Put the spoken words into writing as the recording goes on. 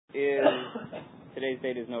Today's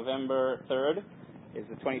date is November 3rd. It's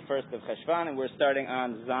the 21st of Cheshvan, and we're starting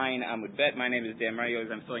on Zayin Amud Bet. My name is Dan Mario.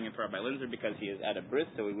 I'm filling in for Rabbi Linzer because he is at a bris,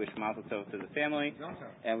 so we wish Mazel Tov to the family.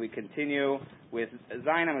 And we continue with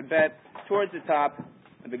Zayin Amud Bet. Towards the top,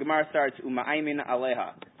 the Gemara starts, Uma'aymin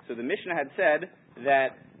Aleha. So the Mishnah had said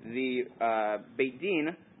that the Beit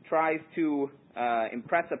Din tries to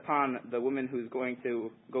impress upon the woman who's going to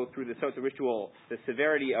go through the Sotah ritual the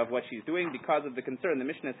severity of what she's doing because of the concern. The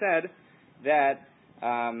Mishnah said that,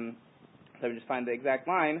 let me just find the exact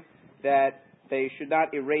line, that they should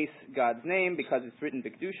not erase God's name because it's written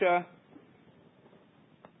B'Kedusha.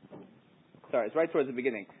 Sorry, it's right towards the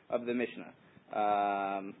beginning of the Mishnah.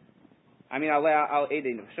 They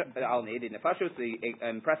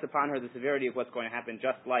impress upon her the severity of what's going to happen,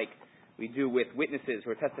 just like we do with witnesses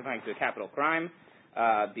who are testifying to a capital crime.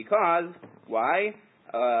 Because, why?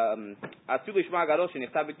 So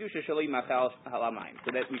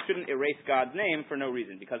that we shouldn't erase God's name for no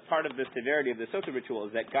reason. Because part of the severity of the Sotah ritual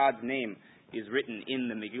is that God's name is written in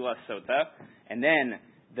the Megillah Sotah, and then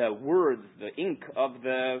the words, the ink of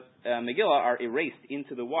the Megillah are erased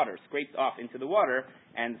into the water, scraped off into the water.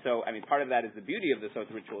 And so, part of that is the beauty of the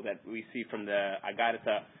Sotah ritual that we see from the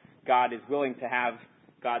Agadata. God is willing to have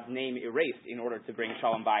God's name erased in order to bring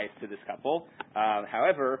shalom bayis to this couple.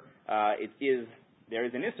 However, there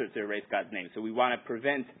is an issur to erase God's name, so we want to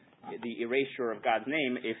prevent the erasure of God's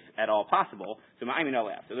name if at all possible. So ma'aymin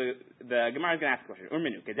aleha. So the Gemara is going to ask a question.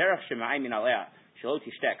 Urminu kederach shema'aymin aleha shelo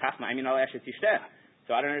tishteh kas ma'aymin aleha shetishteh.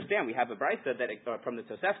 So I don't understand. We have a brisa that from the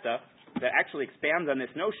Tosefta that actually expands on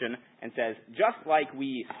this notion and says, just like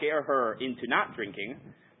we scare her into not drinking,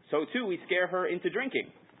 so too we scare her into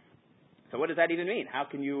drinking. So what does that even mean? How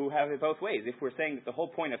can you have it both ways? If we're saying that the whole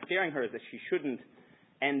point of scaring her is that she shouldn't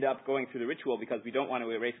end up going through the ritual because we don't want to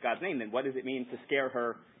erase God's name, then what does it mean to scare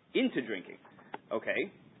her into drinking? Okay.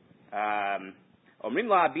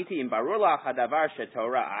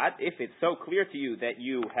 If it's so clear to you that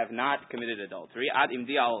you have not committed adultery,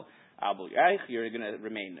 you're going to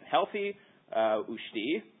remain healthy,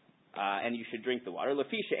 and you should drink the water.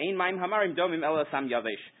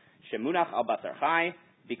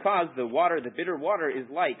 Because the water, the bitter water, is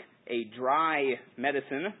like a dry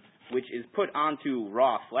medicine which is put onto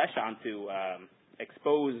raw flesh, onto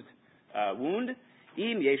exposed wound.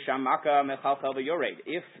 If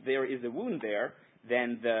there is a wound there,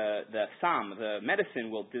 then the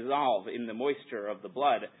medicine will dissolve in the moisture of the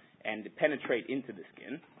blood and penetrate into the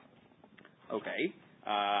skin. Okay.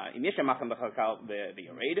 But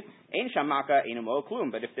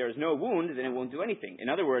if there is no wound, then it won't do anything. In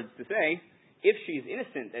other words, to say, if she's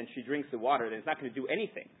innocent and she drinks the water, then it's not going to do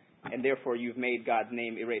anything, and therefore you've made God's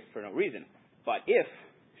name erased for no reason. But if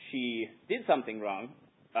she did something wrong,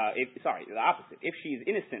 the opposite. If she's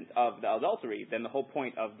innocent of the adultery, then the whole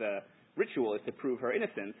point of the ritual is to prove her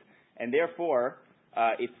innocence, and therefore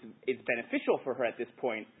it's beneficial for her at this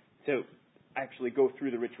point to actually go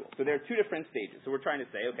through the ritual. So there are two different stages. So we're trying to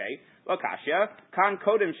say, okay,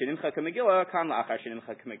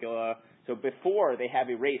 so before they have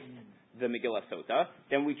erased the Megillah Sotah,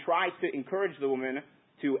 then we try to encourage the woman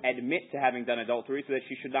to admit to having done adultery so that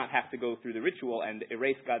she should not have to go through the ritual and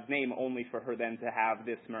erase God's name only for her then to have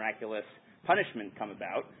this miraculous punishment come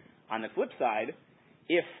about. On the flip side,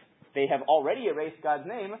 if they have already erased God's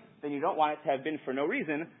name, then you don't want it to have been for no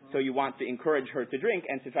reason, so you want to encourage her to drink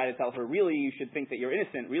and to try to tell her, really, you should think that you're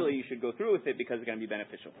innocent, really, you should go through with it because it's going to be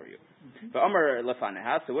beneficial for you. So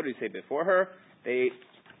what do we say before her?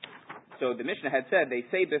 So the Mishnah had said, they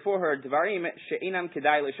say before her, Dvarim she'inam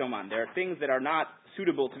kedai l'shoman. There are things that are not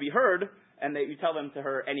suitable to be heard, and that you tell them to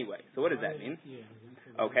her anyway. So what does that mean?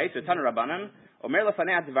 Okay, so Tana Rabbanan, Omer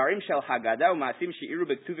lefanea Dvarim shel Haggadah u'ma'asim she'iru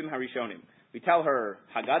b'ktuvim harishonim. We tell her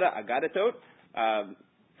Agadatot,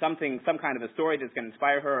 some kind of a story that's going to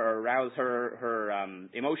inspire her or arouse her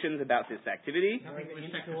emotions about this activity. So why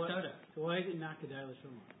is it not kedai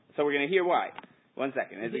l'shoman? So we're going to hear why. One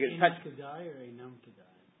second. Is it a nam kedai or a nam kedai?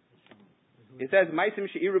 It says, Maisim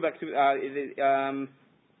she'iru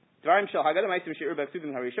Dvarim shel Haggadah Maisim she'iru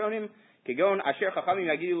b'ktuvim harishonim kegon asher chachamim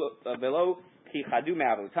yagidu velo kichadu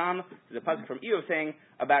me'avotam. There's a pasuk from Eov saying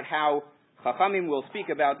about how Chachamim will speak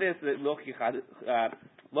about this, that lo kichadu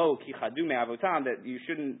me'avotam, that you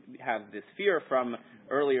shouldn't have this fear from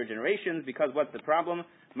earlier generations, because what's the problem?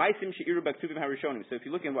 Maisim she'iru b'ktuvim harishonim. So if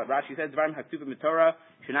you look at what Rashi says, Dvarim haktuvim Torah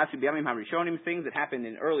shenasu b'yamim harishonim, things that happened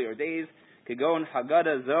in earlier days, kegon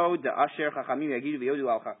Haggadah zo da asher chachamim yagidu v'yodu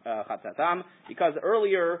al chatzatam, because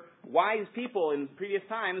earlier wise people in previous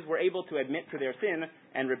times were able to admit to their sin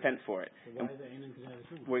and repent for it. So why is that?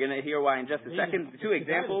 We're going to hear why in just a second. Two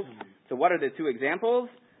examples. So what are the two examples?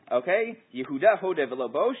 Okay, Yehuda hoda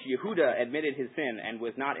v'lo bosh. Yehuda admitted his sin and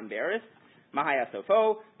was not embarrassed. Mahaya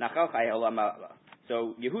sofo nachal chayei olam haba.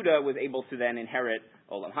 So Yehuda was able to then inherit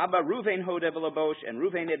olam haba. Ruvain hoda v'lo bosh, and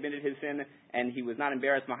Ruvain admitted his sin and he was not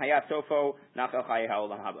embarrassed. Mahaya sofo nachal chayei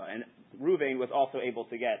olam haba. And Ruvain was also able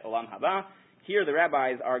to get olam haba. Here the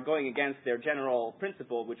rabbis are going against their general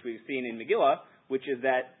principle, which we've seen in Megillah, which is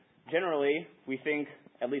that generally we think,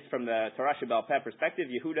 at least from the Torah Shebal Peh perspective,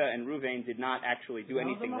 Yehuda and Ruvain did not actually do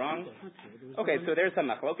anything wrong. Okay, so there's some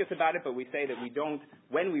machlokas about it, but we say that we don't,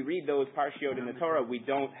 when we read those parshiot in the Torah, we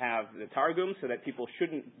don't have the Targum, so that people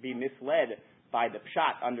shouldn't be misled by the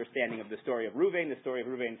pshat understanding of the story of Ruvain. The story of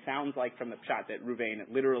Ruvain sounds like from the pshat that Ruvain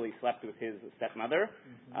literally slept with his stepmother.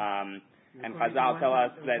 And Chazal tell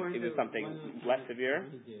us that it was something less severe.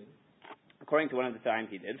 According to one of the times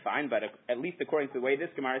he did, fine, but at least according to the way this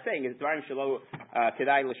Gemara is saying, is Dvarim Shelo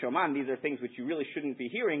Kedai L'Shoman, these are things which you really shouldn't be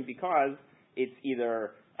hearing because it's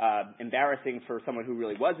either embarrassing for someone who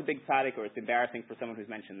really was a big tzaddik, or it's embarrassing for someone who's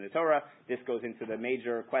mentioned in the Torah. This goes into the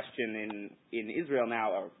major question in Israel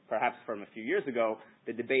now, or perhaps from a few years ago,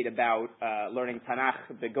 the debate about learning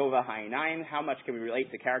Tanakh, the Gova Ha'inayin. How much can we relate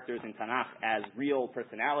to characters in Tanakh as real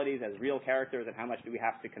personalities, as real characters, and how much do we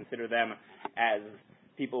have to consider them as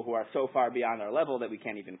people who are so far beyond our level that we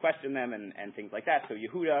can't even question them, and things like that. So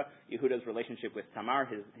Yehuda's relationship with Tamar,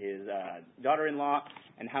 his daughter-in-law,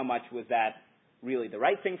 and how much was that really the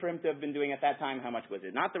right thing for him to have been doing at that time? How much was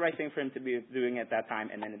it not the right thing for him to be doing at that time?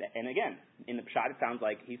 And again, in the pshat, it sounds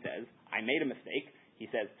like he says, I made a mistake. He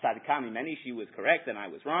says, Tzadikami meni, she was correct and I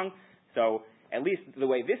was wrong. So at least the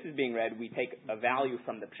way this is being read, we take a value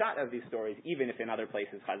from the pshat of these stories, even if in other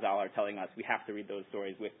places Chazal are telling us we have to read those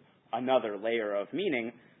stories with another layer of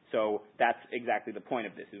meaning. So that's exactly the point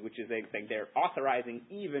of this, which is they're authorizing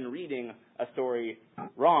even reading a story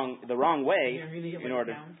the wrong way in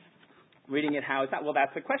order. Reading it how it's not. Well,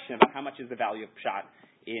 that's the question about how much is the value of pshat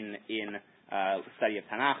in study of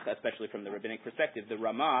Tanakh, especially from the rabbinic perspective. The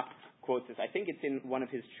Ramah quotes this. I think it's in one of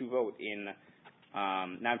his Chuvot in.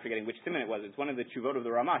 Now I'm forgetting which siman it was. It's one of the Chuvot of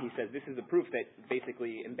the Ramah. He says this is the proof that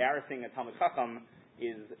basically embarrassing a Talmud Chacham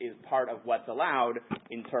is part of what's allowed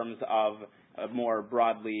in terms of more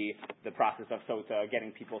broadly the process of Sotah,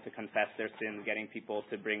 getting people to confess their sins, getting people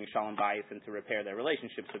to bring shalom bayis and to repair their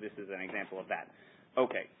relationships. So this is an example of that.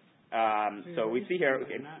 Okay. So we see here.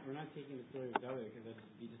 Okay. We're not taking the story of David because that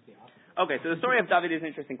would be just the opposite. Okay, so the story of David is an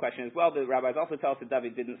interesting question as well. The rabbis also tell us that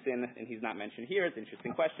David didn't sin, and he's not mentioned here. It's an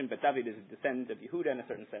interesting question, but David is a descendant of Yehuda in a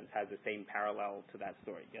certain sense, has the same parallel to that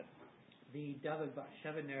story. Yes. The David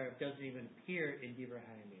Sheva narrative doesn't even appear in Divrei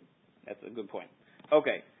Hayamim. That's a good point.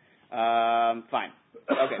 Okay. Fine.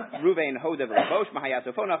 Okay. Ruvain hoda v'rabosh mahayat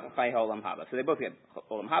ofonach chayei olam haba. So they both get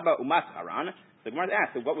olam haba umas haran. So the Gemara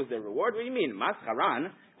asked, so what was their reward? What do you mean? Mas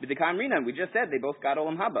haran b'dekam rinan. We just said they both got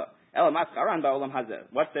olam haba. Ela mas haran ba'olam hazeh.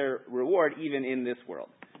 What's their reward even in this world?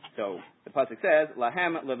 So the pasuk says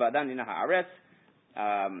lahem levadan min haaretz,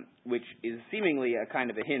 which is seemingly a kind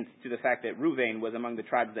of a hint to the fact that Ruvain was among the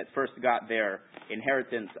tribes that first got their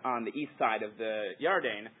inheritance on the east side of the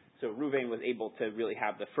Yarden. So Ruvain was able to really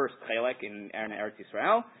have the first chelek in Eretz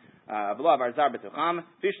Yisrael.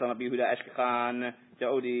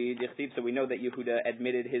 So we know that Yehuda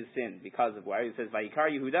admitted his sin because of why it says Vayikar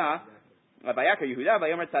Yehuda,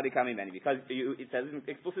 because it says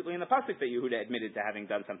explicitly in the pasuk that Yehuda admitted to having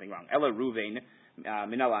done something wrong. Ella Ruvain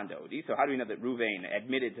minalan deodi. So how do we know that Ruvain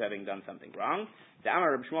admitted to having done something wrong? So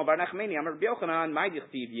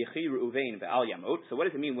what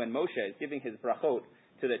does it mean when Moshe is giving his brachot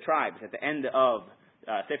to the tribes at the end of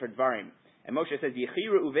Sefer Dvarim? And Moshe says, Yechi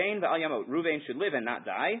Reuven ve'al yamot. Reuven should live and not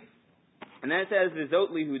die. And then it says, V'zot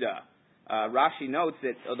lihuda. Rashi notes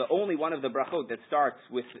that the only one of the brachot that starts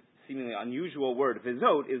with seemingly unusual word,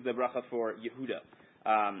 V'zot, is the bracha for Yehuda.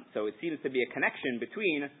 So it seems to be a connection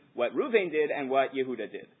between what Reuven did and what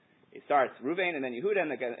Yehuda did. It starts Reuven and then Yehuda,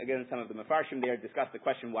 and again some of the Mefarshim there discuss the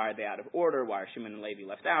question, why are they out of order, why are Shimon and Levi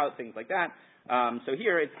left out, things like that. So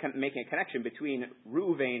here it's making a connection between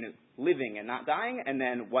Reuven living and not dying, and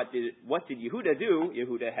then what did Yehuda do?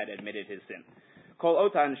 Yehuda had admitted his sin. Kol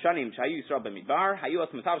otan shanim chayu Yisrael b'midbar hayu os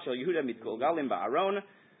matav shel Yehuda mitgolgalim ba'aron.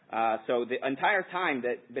 So the entire time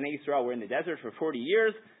that Bnei Yisrael were in the desert for 40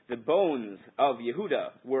 years, the bones of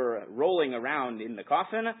Yehuda were rolling around in the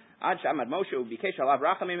coffin. Ad shamad Moshe ubikesh alav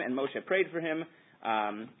rachamim, and Moshe prayed for him.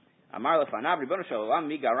 Amar lefanav ribono shel olam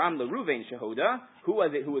migaram leRuvain shehoda. Who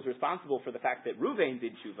was it who was responsible for the fact that Ruvain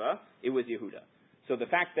did tshuva? It was Yehuda. So the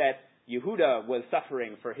fact that Yehuda was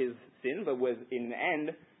suffering for his sin, but was in the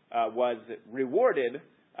end was rewarded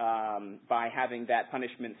by having that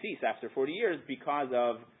punishment cease after 40 years because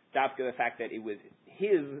of the fact that it was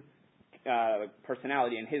his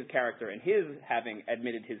personality and his character and his having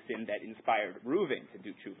admitted his sin that inspired Reuven to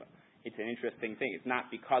do tshuva. It's an interesting thing. It's not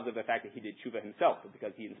because of the fact that he did tshuva himself, but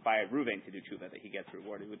because he inspired Reuven to do tshuva that he gets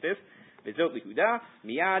rewarded with this. V'zot Yehuda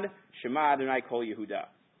miyad shema Adonai kol Yehuda.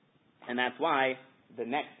 And that's why the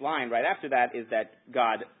next line right after that is that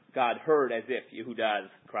God heard as if Yehuda's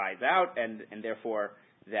cries out, and therefore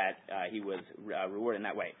that he was rewarded in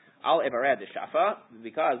that way. Al Evared the Shafa,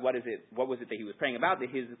 because what was it that he was praying about? That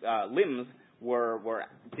his limbs were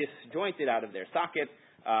disjointed out of their socket.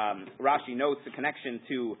 Rashi notes the connection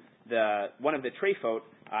to one of the treifot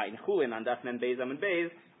in Chulin on Daf Mem Beis Amud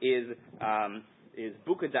Beis is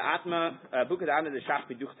Buka Da'atma the Shach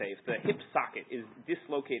B'duchtei. If the hip socket is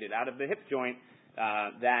dislocated out of the hip joint,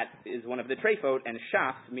 that is one of the treifot, and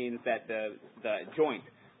Shach means that the joint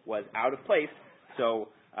was out of place. So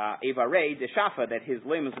Evarei de Shafa, that his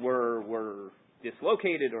limbs were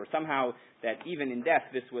dislocated, or somehow that even in death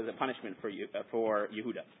this was a punishment for Yehuda.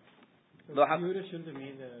 So Yehuda shouldn't have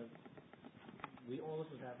made all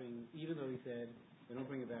this was happening, even though he said, "They don't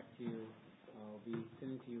bring it back to you. I'll be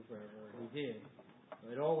sinning to you forever." He did.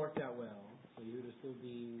 It all worked out well. So Yehuda still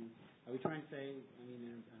being. Are we trying to say? I mean,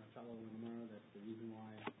 in Shalom and Gemara, that's the reason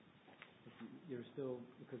why you're still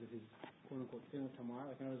because of his quote unquote sin of Tamar.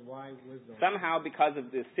 Like, in other words, why was the somehow because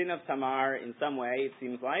of the sin of Tamar? In some way, it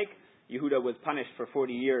seems like Yehuda was punished for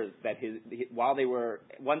 40 years. That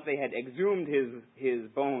once they had exhumed his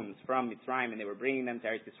bones from Mitzrayim and they were bringing them to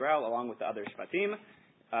Eretz Yisrael along with the other Shvatim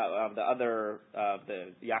of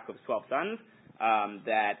the Yaakov's 12 sons,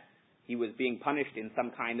 that he was being punished in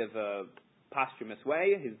some kind of a posthumous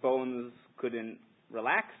way. His bones couldn't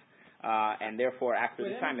relax, and therefore after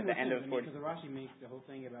this time, at the end of 40, because the Rashi makes the whole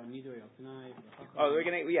thing about Nidor Yeltanai.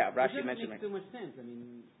 Rashi mentioned. It makes so much sense. I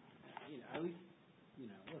mean, at least.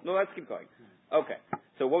 No, let's keep going. Okay.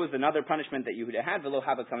 So what was another punishment that Yehuda had? They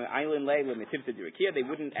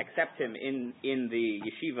wouldn't accept him in the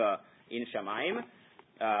yeshiva in Shamayim,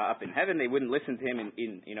 up in heaven. They wouldn't listen to him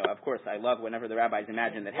of course, I love whenever the rabbis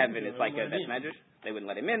imagine that heaven is like a Beth Medrash. They wouldn't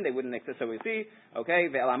let him in. They wouldn't accept. So we see, okay,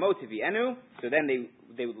 so then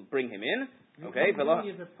they would bring him in. Okay.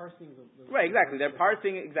 Right, exactly. They're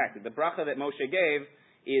parsing, exactly. The bracha that Moshe gave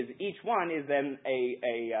is, each one is then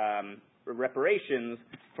a reparations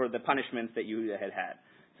for the punishments that Yehuda had.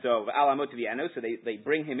 So so they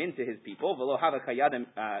bring him into his people.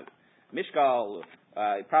 Mishkal,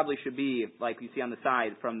 it probably should be like you see on the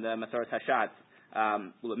side from the Masoret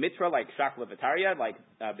Hashatz, Mitra, like Shakla V'Tarya, like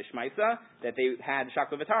Bishmaisa, that they had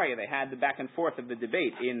Shakla V'Tarya. They had the back and forth of the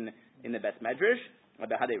debate in the Beth Medrash,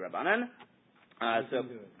 the Hadei Rabbanan.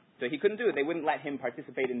 So he couldn't do it. They wouldn't let him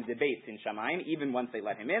participate in the debates in Shamayim, even once they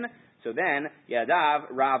let him in. So then,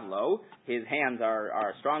 Yadav Ravlo, his hands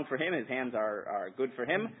are strong for him, his hands are good for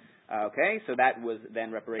him. Okay, so that was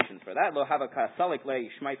then reparations for that. Lo havaka salik le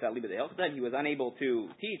shmaita liba de'elchta. He was unable to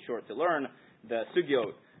teach or to learn the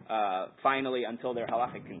sugyot finally until their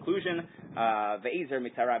halachic conclusion. Ve'ezer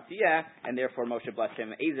mitarav tiyeh, and therefore Moshe blessed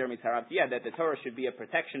him. Ezer mitarav tiyeh, that the Torah should be a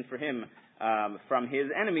protection for him from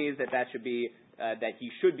his enemies. That should be that he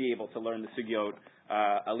should be able to learn the sugyot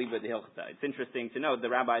aliba dehilchata. It's interesting to note the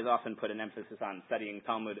rabbis often put an emphasis on studying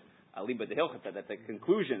Talmud aliba dehilchata, that the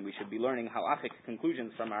conclusion, we should be learning halachic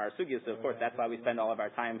conclusions from our sugyas. So of course that's why we spend all of our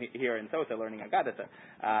time here in Sotah learning Agadata.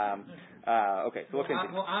 Okay, so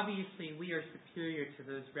well, obviously we are superior to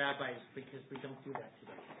those rabbis because we don't do that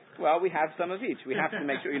today. Well, we have some of each. We have to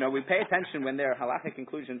make sure, we pay attention when there are halachic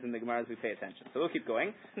conclusions in the Gemaras, we pay attention. So we'll keep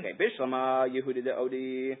going. Okay, Bishlama Yehuda de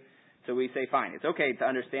Odi. So we say, fine, it's okay to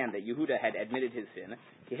understand that Yehuda had admitted his sin,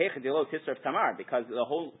 because the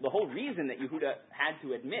whole reason that Yehuda had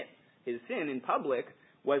to admit his sin in public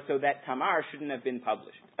was so that Tamar shouldn't have been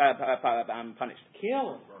punished.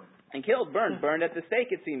 Killed, burned at the stake,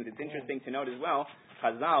 it seems. It's interesting to note as well,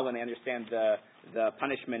 Chazal, when they understand the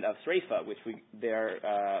punishment of Sreifa, which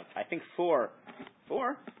I think four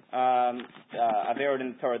averot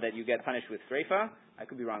in the Torah that you get punished with Sreifa. I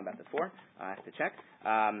could be wrong about the 4. I have to check.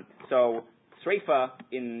 So Sreifa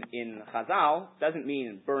in Chazal doesn't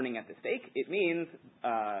mean burning at the stake. It means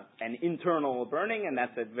an internal burning, and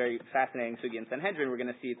that's a very fascinating sugi in Sanhedrin. We're going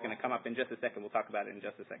to see it's going to come up in just a second. We'll talk about it in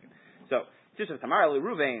just a second. So, so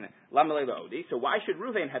why should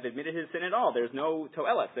Ruvain have admitted his sin at all? There's no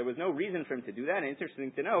toelas. There was no reason for him to do that. And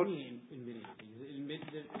interesting to note.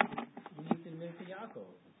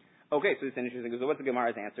 Okay, so it's interesting. So what's the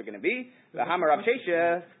Gemara's answer going to be?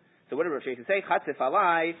 So what did Rav Sheshes say? Chatzif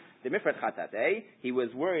alai the mifrat chatate. He was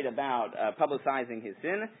worried about publicizing his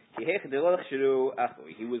sin.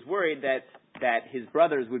 He was worried that his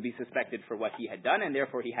brothers would be suspected for what he had done, and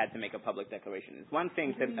therefore he had to make a public declaration. It's one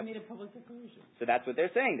thing he made a public declaration. So that's what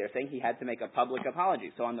they're saying. They're saying he had to make a public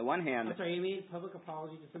apology. So on the one hand, I'm sorry, he made a public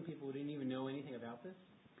apology to some people who didn't even know anything about this?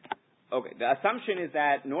 Okay, the assumption is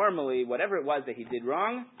that normally whatever it was that he did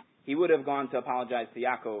wrong, he would have gone to apologize to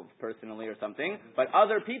Yaakov personally or something, but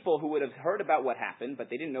other people who would have heard about what happened, but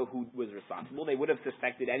they didn't know who was responsible, they would have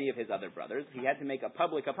suspected any of his other brothers. He had to make a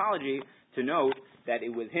public apology to note that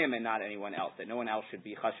it was him and not anyone else, that no one else should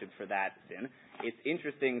be chashuv for that sin. It's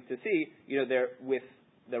interesting to see, there with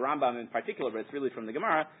the Rambam in particular, but it's really from the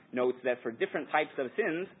Gemara, notes that for different types of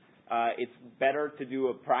sins, it's better to do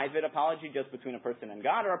a private apology just between a person and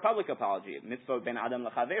God, or a public apology. Mitzvah ben Adam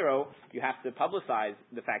lechavero, you have to publicize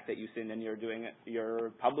the fact that you sinned, and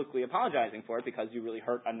you're publicly apologizing for it because you really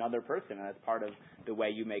hurt another person, and that's part of the way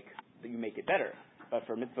you make it better. But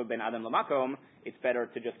for mitzvah ben Adam lemakom, it's better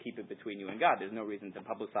to just keep it between you and God. There's no reason to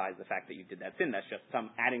publicize the fact that you did that sin. That's just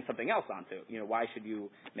adding something else onto it. Why should you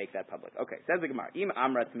make that public? Okay, says the Gemara, im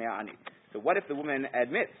amrat mea ani. So what if the woman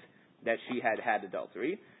admits that she had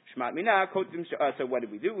adultery? Shmat mina kotim. So what do?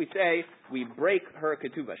 We say we break her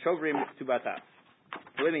ketubah. Shovrim ketubata.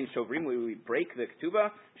 What do you mean shovrim? We break the ketubah.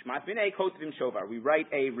 Shmat mina kotim shovar. We write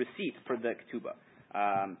a receipt for the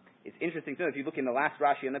ketubah. It's interesting to know if you look in the last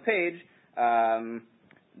Rashi on the page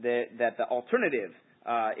that the alternative.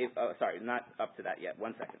 Sorry, not up to that yet.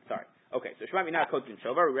 1 second. Sorry. Okay, so Shema Mina Kotim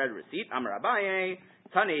Shovar, we read a receipt. Amar Abaye,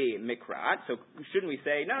 Tani Mikrat. So shouldn't we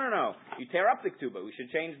say, no, you tear up the ketubah. We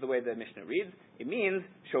should change the way the Mishnah reads. It means,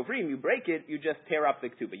 Shovrim, you break it, you just tear up the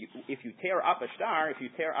ketubah. If you tear up a star, if you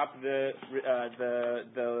tear up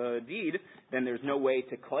the deed, then there's no way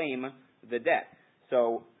to claim the debt.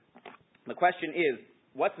 So the question is,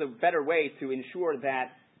 what's the better way to ensure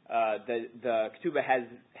that the ketubah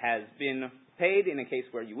has been paid in a case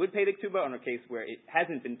where you would pay the ketubah, or in a case where it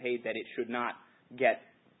hasn't been paid, that it should not get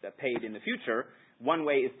paid in the future? One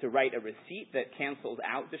way is to write a receipt that cancels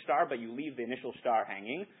out the star, but you leave the initial star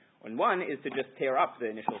hanging. And one is to just tear up the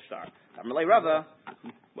initial star. Amalei Rava,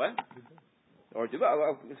 what? Or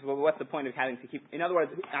what's the point of having to keep? In other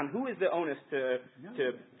words, on who is the onus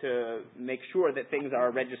to make sure that things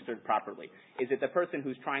are registered properly? Is it the person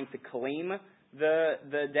who's trying to claim the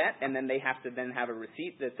debt, and then they have to then have a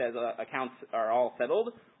receipt that says accounts are all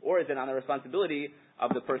settled, or is it on the responsibility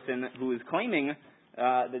of the person who is claiming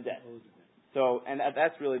the debt? So, and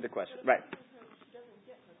that's really the question, right?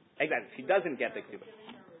 Exactly. She doesn't get the ketubah.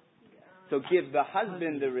 So give the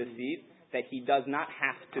husband the receipt that he does not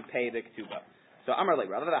have to pay the ketubah. So Amar le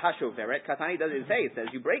Rabbi, the Hashoveret Katani doesn't say. It says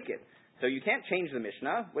you break it. So you can't change the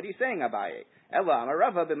Mishnah. What are you saying, Abaye? Ella Amar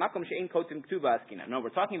Rava b'makom she'ein kotim ketubah askina. No, we're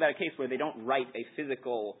talking about a case where they don't write a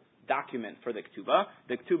physical document for the ketubah.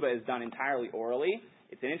 The ketubah is done entirely orally.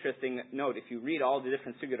 It's an interesting note. If you read all the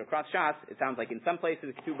different sugyot across Shas, it sounds like in some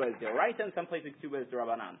places ketubah is d'oraita, in some places ketubah is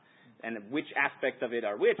d'Rabbanan. And which aspects of it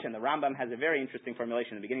are which? And the Rambam has a very interesting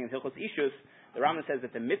formulation. In the beginning of Hilchos Ishus, the Rambam says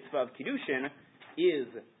that the mitzvah of Kiddushin is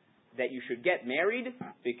that you should get married,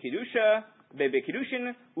 b'Kiddushin,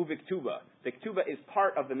 u'v'ktubah. The ketubah is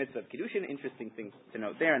part of the mitzvah of Kiddushin. Interesting things to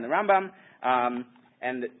note there in the Rambam.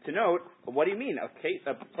 And to note, what do you mean? A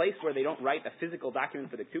place where they don't write a physical document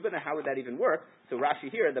for the ketubah, then how would that even work? So Rashi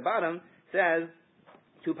here at the bottom says,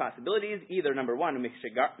 two possibilities. Either number one,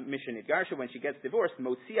 Mishnit Garsha, when she gets divorced,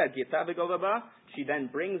 Motzia Gita V'Govaba, she then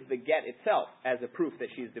brings the get itself as a proof that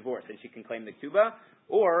she's divorced and she can claim the ketubah.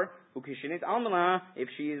 Or Ukishinit Almana, if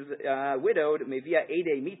she's widowed, Mevia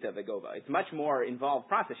Ede Mita V'Gova. It's much more involved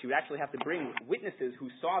process. She would actually have to bring witnesses who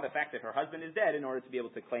saw the fact that her husband is dead in order to be able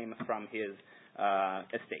to claim from his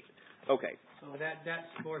estate. Okay. So that's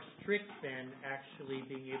more strict than actually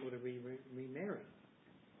being able to remarry.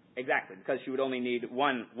 Exactly, because she would only need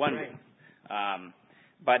one right. ring.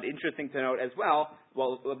 But interesting to note as well,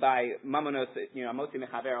 by mamonos, moti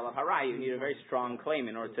mechaver alav harai, you need a very strong claim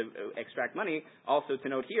in order to extract money. Also to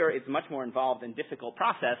note here, it's much more involved and difficult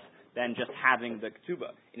process than just having the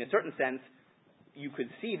ketubah. In a certain sense, you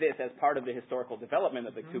could see this as part of the historical development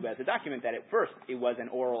of the ketubah as a document, that at first it was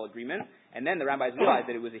an oral agreement, and then the rabbis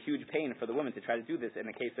realized that it was a huge pain for the woman to try to do this in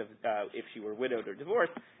the case of if she were widowed or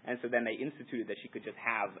divorced, and so then they instituted that she could just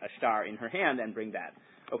have a star in her hand and bring that.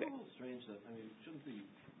 Okay. It's a little strange that,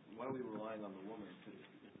 why are we relying on the woman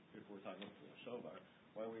if we're talking about the shovar?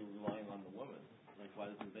 Why are we relying on the woman? Like,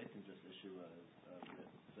 why doesn't Beit Din just issue a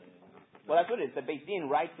saying? Well, that's what it is. The Beit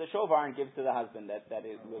Din writes the shovar and gives to the husband that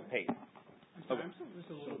it was paid. Okay. I'm still just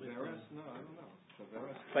a little bit. No, I don't know.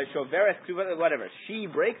 But Choveres, whatever. She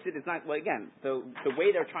breaks it. It's not, well, again, the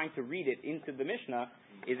way they're trying to read it into the Mishnah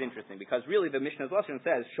is interesting, because really the Mishnah's lesson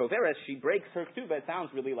says, Choveres, she breaks her Ktubah. It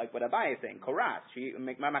sounds really like what Rabbi is saying. Koras, she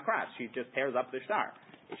just tears up the shtar.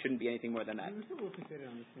 It shouldn't be anything more than that. We still fixated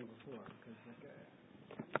on this thing before, because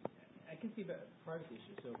I can see that privacy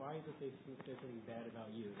issue. So if I just say something bad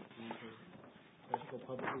about you, one person, I should go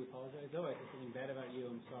publicly apologize. Oh, I said something bad about you,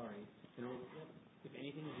 I'm sorry. You know, if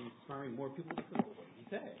anything, is inspiring more people to know what you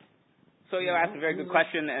say. So that's a very good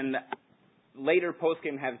question, and later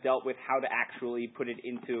poskim have dealt with how to actually put it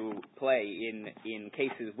into play in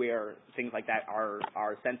cases where things like that are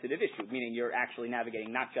sensitive issues, meaning you're actually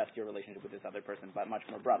navigating not just your relationship with this other person, but much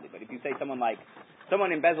more broadly. But if you say someone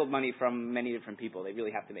embezzled money from many different people, they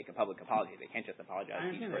really have to make a public apology. They can't just apologize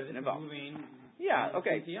to each person involved. Yeah,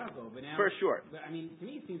 okay. But now, for sure. But I mean, to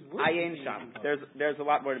me, it seems worse. There's a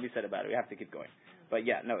lot more to be said about it. We have to keep going. But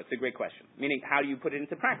it's a great question. Meaning, how do you put it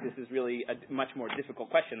into practice is really a much more difficult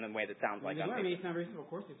question than the way that sounds like. It's not very simple. Of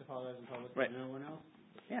course, you have to apologize in public, right. But no one else.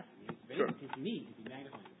 Yeah, sure. It's need to be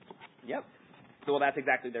magnified. Yep. So, that's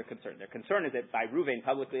exactly their concern. Their concern is that by Reuven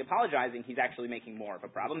publicly apologizing, he's actually making more of a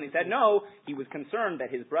problem. He said no. He was concerned that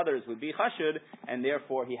his brothers would be chashud, and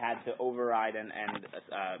therefore he had to override and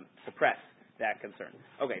suppress that concern.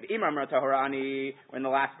 Okay. The Imam Tahorani, we're in the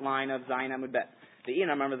last line of Zayin Amud Bet. The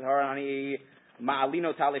Imam Tahorani.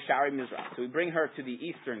 Ma'alino tale shari mizrach. So we bring her to the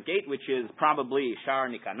eastern gate, which is probably Shar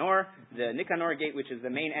Nikanor, the Nikanor gate, which is the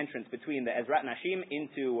main entrance between the Ezrat Nashim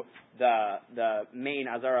into the main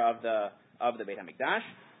Azara of the Beit Hamikdash.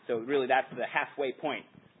 So really, that's the halfway point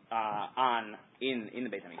in the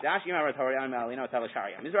Beit Hamikdash. Ma'alino tale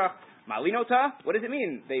shari mizrach. Malinota, what does it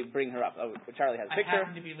mean? They bring her up. Oh, Charlie has a picture. I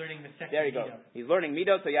happen to be learning the second There you go. He's learning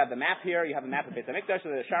Midot. So you have the map here. You have a map of Beit HaMikdash. So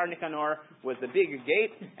the Shar Nikanor was the big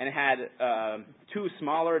gate, and it had two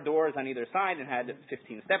smaller doors on either side, and had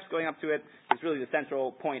 15 steps going up to it. It's really the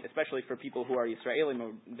central point, especially for people who are Israelim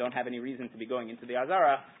who don't have any reason to be going into the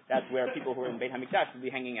Azara. That's where people who are in Beit HaMikdash would be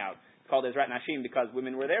hanging out. It's called Ezrat Nashim because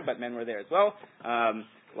women were there, but men were there as well.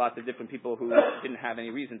 Lots of different people who didn't have any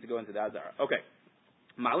reason to go into the Azara. Okay.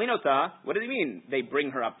 Malinota, what does he mean? They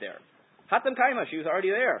bring her up there. Hatam Kaima, she was already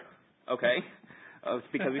there. Okay.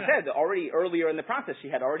 Because we said already earlier in the process she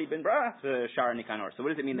had already been brought to Shar Nikanor. So what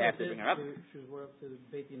does it mean they have to bring her up? She was brought up to the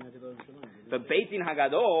Beit Din Hagadol. The Beit Din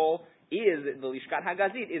Hagadol the Lishkat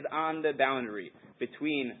Hagazit is on the boundary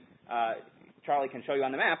between, Charlie can show you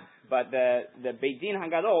on the map, but the Beit Din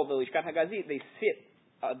Hagadol, the Lishkat Hagazit, they sit,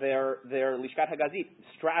 their Lishkat Hagazit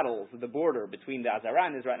straddles the border between the Azara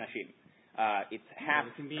and Ezrat Nashim. It's half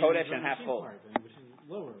Kodesh and half Chol. Which is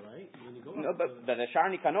lower, right? No, but the Shar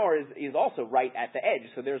Nikanor is also right at the edge,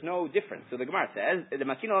 so there's no difference. So the Gemara says, they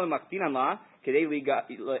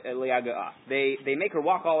make her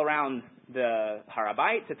walk all around the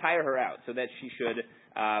Harabait to tire her out, so that she should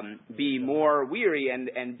be more weary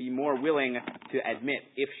and be more willing to admit.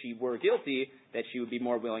 If she were guilty, that she would be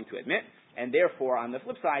more willing to admit. And therefore, on the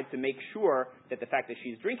flip side, to make sure that the fact that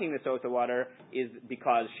she's drinking the Sotah water is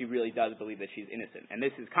because she really does believe that she's innocent. And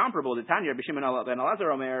this is comparable to Tanya, Rabbi Shimon ben Elazar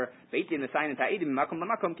Omer,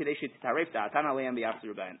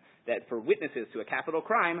 that for witnesses to a capital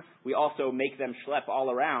crime, we also make them schlep all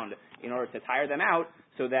around in order to tire them out,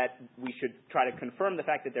 so that we should try to confirm the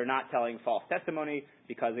fact that they're not telling false testimony,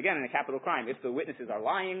 because again, in a capital crime, if the witnesses are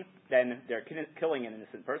lying, then they're killing an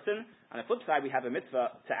innocent person. On the flip side, we have a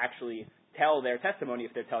mitzvah to actually tell their testimony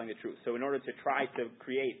if they're telling the truth. So in order to try to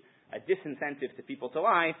create a disincentive to people to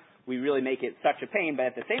lie, we really make it such a pain, but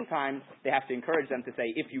at the same time, they have to encourage them to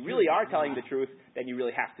say, if you really are telling the truth, then you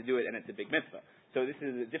really have to do it, and it's a big mitzvah. So this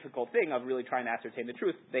is a difficult thing of really trying to ascertain the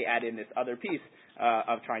truth. They add in this other piece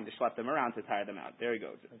of trying to schlep them around to tire them out. There you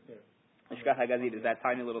go. Mishkat HaGazit is that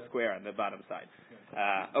tiny little square on the bottom side.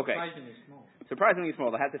 Okay. Surprisingly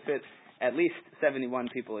small. They had to fit at least 71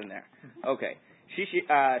 people in there. Okay.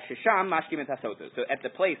 Shisham mashkim et hasoto. So at the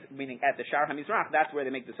place, meaning at the Shar HaMizrach, that's where they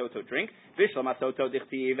make the soto drink. Vishlam hasoto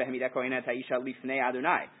dichtiv v'hemida kohenet ha'isha lifnei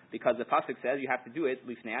Adonai. Because the pasuk says you have to do it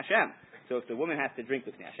lifnei Hashem. So if the woman has to drink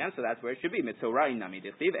lifnei Hashem, so that's where it should be. Mitzorah nami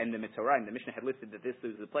dichtiv, and the Mitzorah, the Mishnah had listed that this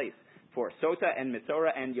is the place for Sotah and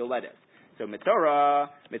Mitzorah and Yoledes. So Mitzorah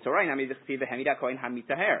nami dichtiv v'hemida kohen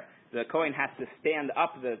hamitaher. The kohen has to stand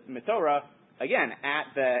up the Mitzorah again, at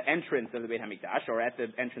the entrance of the Beit HaMikdash, or at the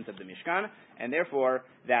entrance of the Mishkan, and therefore,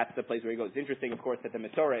 that's the place where he goes. It's interesting, of course, that the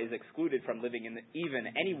Mitzorah is excluded from living in even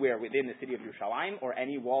anywhere within the city of Yerushalayim, or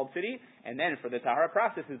any walled city, and then for the Tahara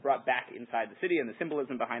process is brought back inside the city, and the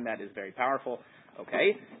symbolism behind that is very powerful.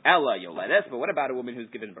 Okay, Ella Yoledes, but what about a woman who's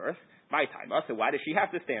given birth? My time, so why does she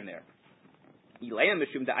have to stand there?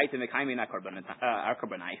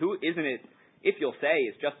 Who isn't it, if you'll say,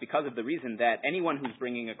 it's just because of the reason that anyone who's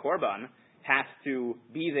bringing a korban has to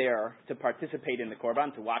be there to participate in the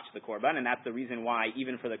korban, to watch the korban, and that's the reason why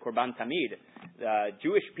even for the korban tamid,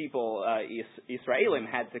 Jewish people, Israelim,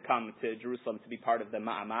 had to come to Jerusalem to be part of the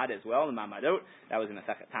ma'amad as well, the ma'amadot. That was in the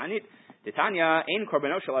Masechet Tanit. Titania, ein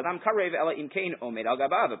korbanos shel adam karev ela im kein omed al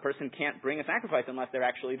gabav. A person can't bring a sacrifice unless they're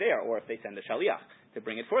actually there, or if they send a shaliach to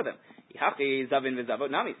bring it for them. Ihachi zavin v'zavot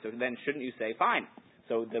nami. So then shouldn't you say, fine,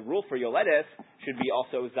 so the rule for Yoledes should be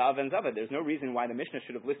also Zav and Zavad. There's no reason why the Mishnah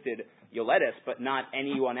should have listed Yoledes, but not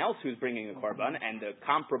anyone else who's bringing a korban, and the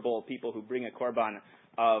comparable people who bring a korban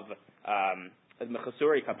of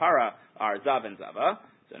Mechasuri Kapara are Zav and Zava.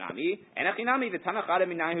 So Nami. Enachinami v'tanach adam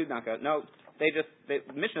minayu naka. No, the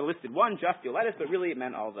Mishnah listed one, just Yoledes, but really it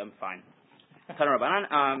meant all of them. Fine.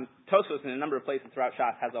 Tosfos in a number of places throughout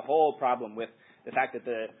Shas has a whole problem with the fact that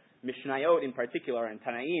the Mishnayot in particular and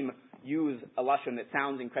Tanaim use a lashon that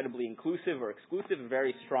sounds incredibly inclusive or exclusive, a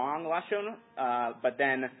very strong lashon, but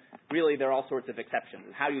then really there are all sorts of exceptions.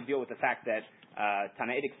 And how do you deal with the fact that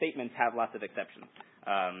Tanaitic statements have lots of exceptions?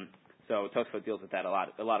 So Tosfot deals with that a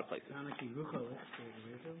lot of places.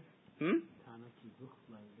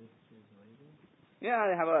 Yeah,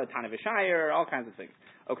 they have a Tana V'Shayir, all kinds of things.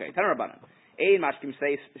 Okay, Tana Rabbanan.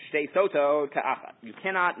 You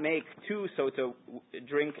cannot make two sota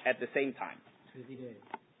drink at the same time. Busy day.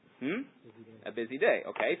 A busy day.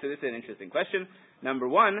 Okay, so this is an interesting question. Number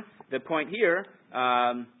one, the point here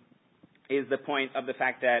is the point of the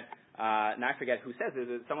fact that, now I forget who says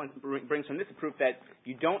this, someone brings from this a proof that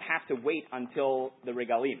you don't have to wait until the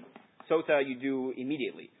regalim. Sota you do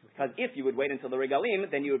immediately. Because if you would wait until the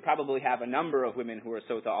regalim, then you would probably have a number of women who are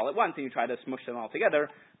sota all at once, and you try to smush them all together.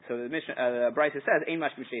 So the Brisa says, "Ein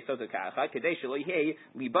mashkim shtei sota ka'achad, kedei shelo yehei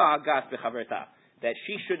liba gas b'chaverta," that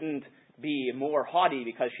she shouldn't be more haughty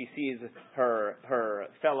because she sees her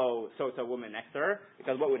fellow sota woman next to her.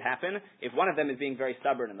 Because what would happen if one of them is being very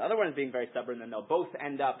stubborn and the other one is being very stubborn? Then they'll both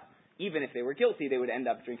end up, even if they were guilty, they would end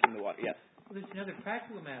up drinking the water. Yes. Well, there's another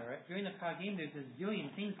practical matter, right? During the Chagim, there's a zillion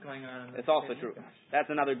things going on. That's also true. That's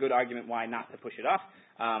another good argument why not to push it off.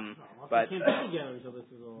 But can't be together, so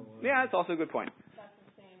this is all. Yeah, that's also a good point. That's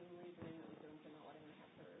the same reasoning that was given for not letting them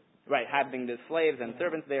have her. Right, having the slaves and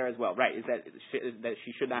servants there as well. Right, is that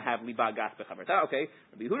she should not have liba gas bechaverta. Okay.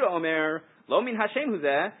 Rabbi Yehuda Omer lo min Hashem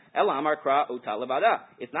huzeh ela amar kra ota levada.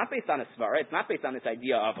 It's not based on a svara. It's not based on this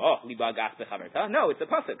idea of liba gas bechaverta. No, it's a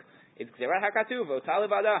pasuk. It's Gzerat HaKatuv, Ota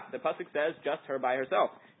Levada. The pasuk says just her by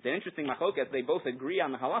herself. It's an interesting machlokas. They both agree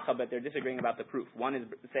on the halacha, but they're disagreeing about the proof. One is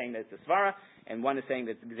saying that it's a svara, and one is saying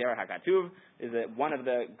that it's Gzerat HaKatuv. Is one of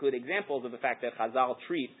the good examples of the fact that Chazal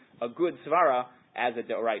treat a good svara as a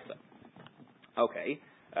deoraisa. Okay.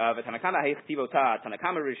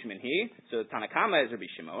 Tanakama Rishminhi. So Tanakama is Rabbi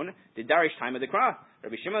Shimon. The Darish time of the Kra.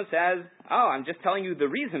 Rabbi Shimon says, I'm just telling you the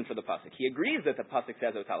reason for the pasuk. He agrees that the pasuk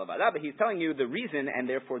says Otalabada, but he's telling you the reason and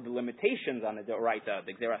therefore the limitations on the Doraita,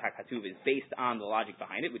 the Gzerat HaKatuv, is based on the logic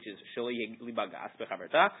behind it, which is Sholi Libagas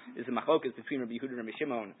Bechaverta. This is a machlokas between Rabbi Yehuda and Rabbi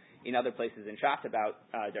Shimon in other places in Shas about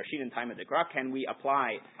Darshin and time of the Kra. Can we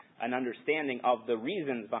apply an understanding of the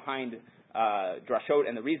reasons behind Drashot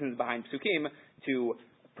and the reasons behind Psukim to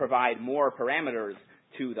provide more parameters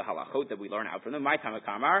to the halachot that we learn out from them? My time of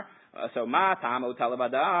Kamar. So the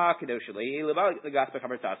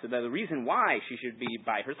reason why she should be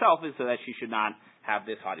by herself is so that she should not have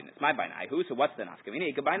this haughtiness. My bainaihu. So what's the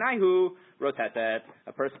naskamini? Bainaihu rotatet,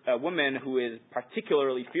 a woman who is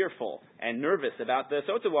particularly fearful and nervous about the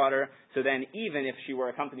sota water. So then, even if she were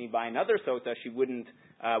accompanied by another sota, we wouldn't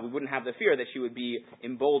have the fear that she would be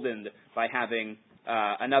emboldened by having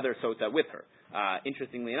another sota with her.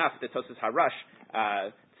 Interestingly enough, the Tosas Harash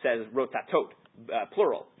says rotatot,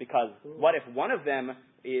 plural, because what if one of them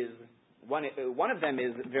is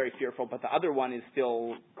very fearful, but the other one is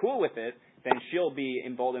still cool with it? Then she'll be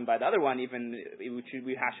emboldened by the other one, even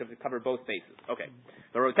we have to cover both bases. Okay,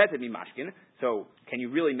 the rotetet mimashkin. So, can you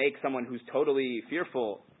really make someone who's totally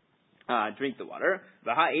fearful drink the water?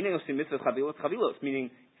 Meaning,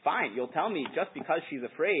 fine, you'll tell me just because she's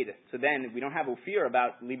afraid, so then we don't have a fear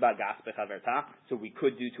about liba gas bechaverta, so we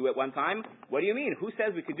could do two at one time. What do you mean? Who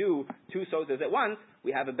says we could do two sotas at once?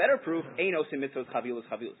 We have a better proof. Einos mitzvos chavilos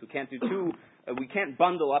chavilos. We can't do two. We can't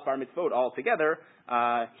bundle up our mitzvot all together.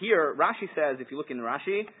 Here, Rashi says, if you look in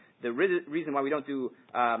Rashi, the reason why we don't do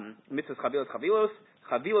mitzvos chavilos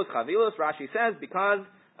chavilos, Rashi says because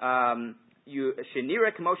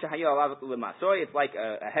it's like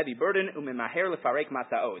a heavy burden.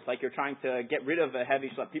 It's like you're trying to get rid of a heavy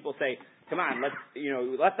shlep. People say, "Come on, let's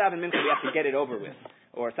daven mincha. We have to get it over with."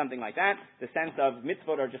 or something like that. The sense of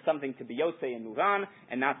mitzvot are just something to be yosei and move on,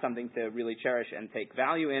 and not something to really cherish and take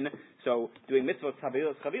value in. So doing mitzvot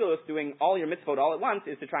chavilos, doing all your mitzvot all at once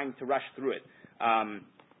is to trying to rush through it.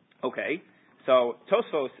 Okay, so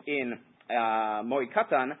Tosfos in Moi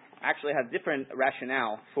Katan actually has different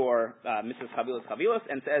rationale for mitzvot chavilos,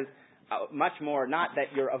 and says much more not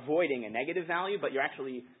that you're avoiding a negative value, but you're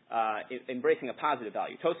actually embracing a positive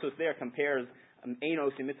value. Tosfos there compares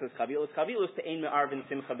Einos in mitzvot chavilos to Ein me'arvin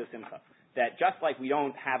simcha b'simcha. That just like we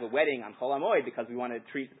don't have a wedding on Chol HaMoed because we want to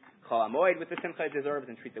treat Chol HaMoed with the simcha it deserves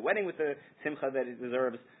and treat the wedding with the simcha that it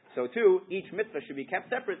deserves, so too, each mitzvah should be kept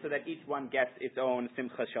separate so that each one gets its own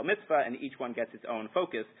simcha shel mitzvah and each one gets its own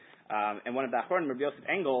focus. And one of the Achronim, Rabbi Yosef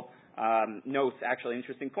Engel, notes actually an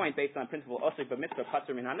interesting point based on principle osik b'mitzvah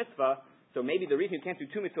patur min ha-mitzvah. So maybe the reason you can't do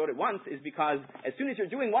two mitzvot at once is because as soon as you're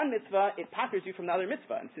doing one mitzvah, it paters you from the other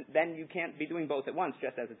mitzvah, and then you can't be doing both at once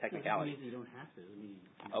just as a technicality. You don't have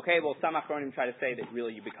to. Okay, well some Achronim try to say that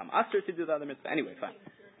really you become usher to do the other mitzvah. Anyway, fine.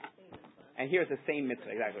 And here's the same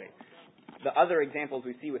mitzvah, exactly. The other examples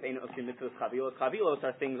we see with Ein Osim Mitzvahs Chavilos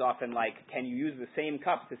are things often like, can you use the same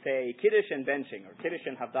cup to say Kiddush and benching, or Kiddush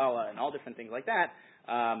and Havdalah, and all different things like that.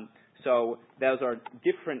 So those are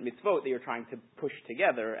different mitzvot that you're trying to push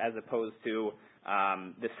together as opposed to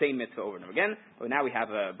the same mitzvah over and over again. But now we have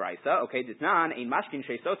a brisa. Okay, Ditnan, ein mashkin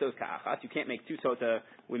shei sotos ka'achas. You can't make two sota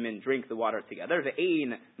women drink the water together.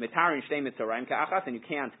 Ve'ein metarin shtei mitzoraim ka'achas. And you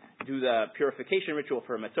can't do the purification ritual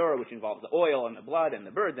for a mitzvah, which involves the oil and the blood and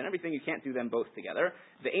the birds and everything. You can't do them both together.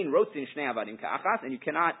 Ve'ein rotzin shnei avadim ka'achas. And you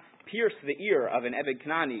cannot pierce the ear of an Eved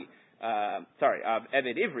Knani, of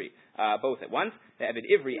Eved Ivri, both at once. The Eved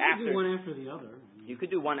Ivri after. You could do one after the other. You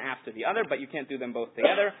could do one after the other, but you can't do them both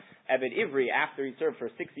together. Eved Ivri, after he served for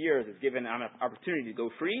 6 years, is given an opportunity to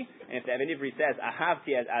go free. And if the Eved Ivri says,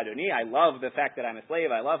 Ahavti as Adoni, I love the fact that I'm a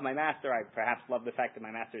slave, I love my master, I perhaps love the fact that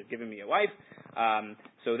my master has given me a wife,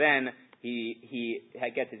 so then he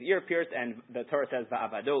gets his ear pierced, and the Torah says,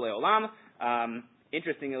 Va'avado le'olam.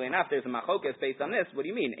 Interestingly enough, there's a machokas based on this. What do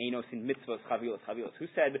you mean? Einos in mitzvos chavilos. Who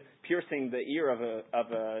said piercing the ear of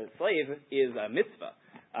a slave is a mitzvah?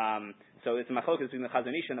 So it's a machokas between the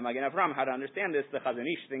Chazon Ish and the Magen Avraham. How to understand this? The Chazon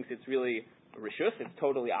Ish thinks it's really rishus. It's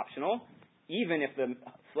totally optional. Even if the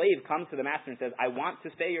slave comes to the master and says, I want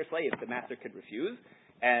to stay your slave, the master could refuse.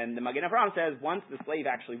 And the Magen Avraham says, once the slave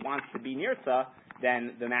actually wants to be nirtza,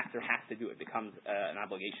 then the master has to do it. It becomes an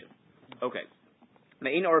obligation. Okay.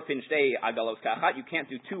 You can't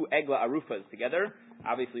do two egla arufas together.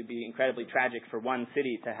 Obviously, it'd be incredibly tragic for one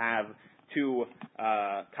city to have two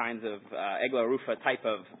kinds of egla arufa type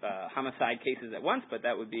of homicide cases at once, but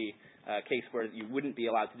that would be a case where you wouldn't be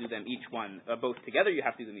allowed to do them each one both together. You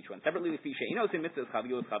have to do them each one separately.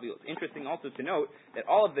 Interesting also to note that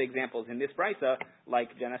all of the examples in this brisa,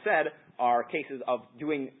 like Jenna said, are cases of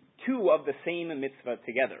doing two of the same mitzvah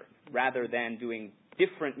together, rather than doing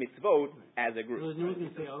different mitzvot as a group. Well, no one's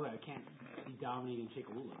going to say, I can't be dominating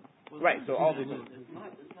Shekalula. Well, right, so all the... It's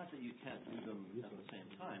not that you can't do them at the same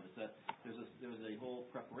time. It's that there's a whole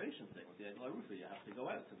preparation thing with the Egla Rufa. You have to go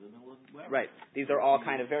out to the middle of wherever. Right. These are all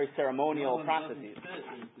kind of very ceremonial processes.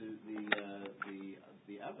 Into the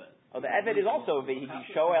Eved. Oh, the Eved is also V'hi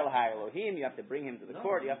Shoel HaElohim. You have to bring him to the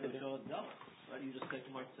court. You have to show it double. Right? You just take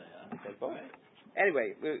the Martzeh. Take both. Right?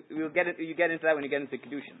 Anyway, you get into that when you get into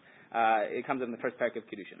Kedushin. It comes in the first parak of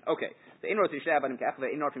Kedushin. Okay. The Inor Tishdei Avadim Ka'ach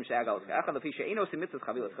ve'Inor Tim She'agalos Ka'ach L'Fisha Inor Simitzos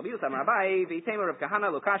Chavilos Am Rabbi ve'Itemer of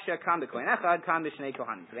Kahana Lokasha Kam B'Kohen Echad Kam B'Shnei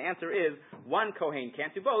Kohanim. So the answer is one Kohen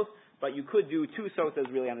can't do both, but you could do two sotas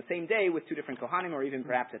really on the same day with two different Kohanim, or even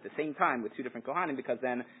perhaps at the same time with two different Kohanim, because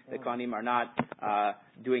then the Kohanim are not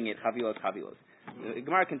doing it Chavilos. The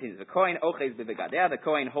Gemara continues. The Kohen Ochez B'Begadea. The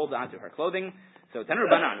Kohen holds onto her clothing. So Tanur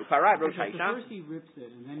Banan Uparat Rosh Haisha. First he rips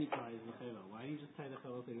it and then he ties the chevel. Why don't you just tie the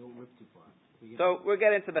chevel so you don't rip too far? So we'll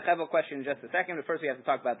get into the chevel question in just a second, but first we have to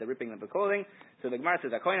talk about the ripping of the clothing. So the Gemara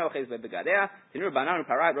says, "Akoyin ochez bebegadea, Tanur Banan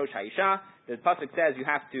Uparat Rosh Haisha." The pasuk says you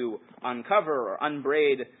have to uncover or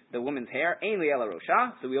unbraid the woman's hair. Ein li'ela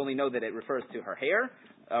rosha. So we only know that it refers to her hair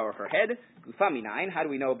or her head. Gufaminayin. How do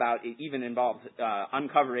we know about it even involves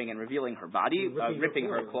uncovering and revealing her body, ripping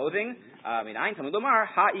her clothing? Minayin Talmud Lomar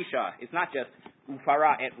Ha'isha. It's not just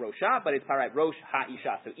Ufara et Rosha, but it's Parat Rosh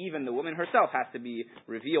Ha'isha. So even the woman herself has to be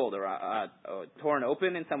revealed or torn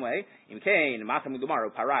open in some way. Imkein Matamud Lomar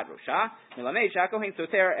Parat Rosha. Milamei Shakohin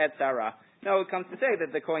Soter et Sarah. No, it comes to say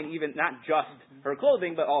that the Kohen even not just her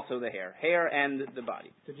clothing, but also the hair and the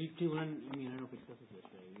body. So do you learn? I don't know if we discussed this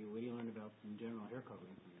yesterday. What do you learn about in general hair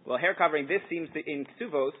covering? Well, hair covering, this seems to, in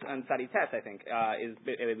Ksuvos and Sadites, I think, is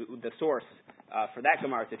the source for that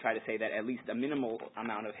Gemara to try to say that at least a minimal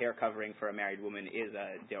amount of hair covering for a married woman is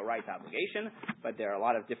a deoraita obligation, but there are a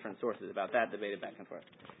lot of different sources about that, debated back and forth.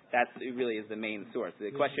 It really is the main source.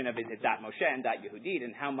 The question of is it dat Moshe and dat Yehudit,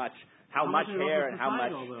 and how much hair and how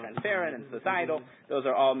much transparent and societal, those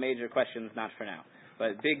are all major questions, not for now.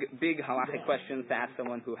 But big halachic questions to ask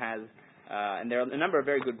someone who has, and there are a number of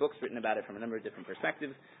very good books written about it from a number of different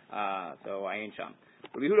perspectives, so I ain't sham.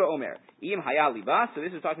 Rabbi Yehuda Omer, Im Haya Liba. So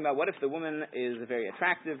this is talking about what if the woman is very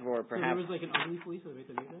attractive, or perhaps. So there was like an ugly fleece of the Beit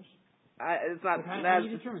HaMikdash? It's not. How do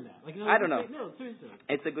you determine that? Like, I don't know. No, seriously.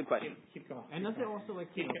 It's a good question. Keep going. And that's also like,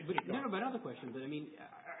 but other questions. But I mean,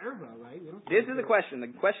 erva, right? This is the question. The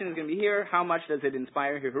question is going to be here: how much does it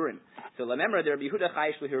inspire hirhurim? So remember, the Rabbi Yehuda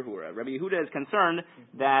chayish l'hirhura. Rabbi Yehuda is concerned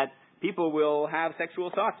that people will have sexual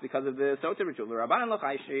thoughts because of the Sotah ritual. The Rabbanan lo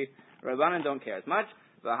chayishi. Rabbanan don't care as much.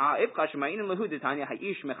 Because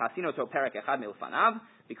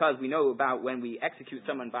we know about when we execute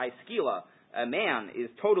someone by skila, a man is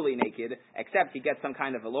totally naked, except he gets some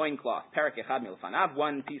kind of a loincloth, perek echad milfanav,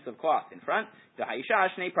 one piece of cloth in front. The haisha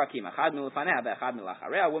shnei prakim, echad milfanav, echad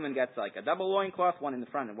milachareh. A woman gets like a double loincloth, one in the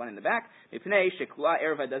front and one in the back. Mipnei shekula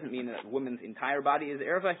erva doesn't mean that a woman's entire body is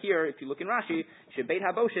erva. Here, if you look in Rashi, shebeit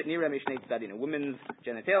haboshet nira mishnei tzadin. A woman's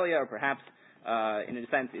genitalia, or perhaps in a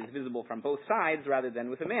sense, is visible from both sides rather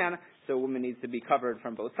than with a man, so a woman needs to be covered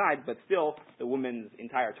from both sides, but still, the woman's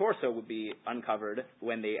entire torso would be uncovered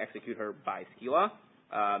when they execute her by skila,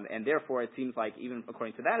 and therefore it seems like, even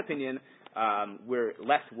according to that opinion, we're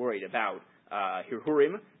less worried about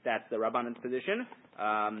hirhurim. That's the Rabbanan's position.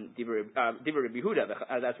 Divrei Rabbi Yehuda,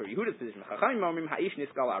 that's for Yehuda's position.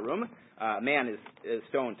 Man is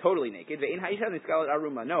stoned totally naked.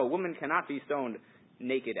 No, a woman cannot be stoned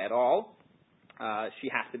naked at all. She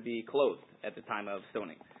has to be clothed at the time of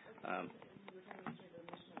stoning. You were trying to say the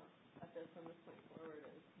Mishnah at this from this point forward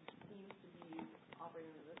seems to be operating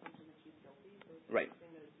under the assumption that she's guilty. So it's right.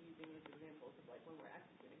 Something that it's using as examples of like when we're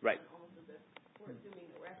executing. Right. Almost as if we're assuming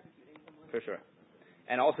that we're executing someone. For sure.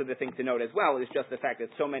 And also the thing to note as well is just the fact that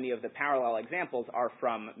so many of the parallel examples are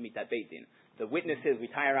from Mitat Beit Din. The witnesses, we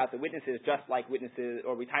tire out the witnesses just like witnesses,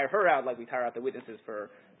 or we tire her out like we tire out the witnesses for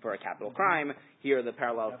a capital crime. Here are the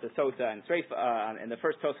parallels to Sotah and Sreifa, and the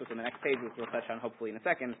first Tosfos on the next page, which we'll touch on hopefully in a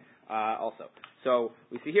second, also. So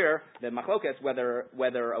we see here the machlokas,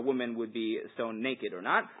 whether a woman would be stoned naked or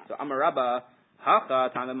not. So Amar Rabba,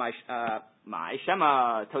 Hacha Tana Mai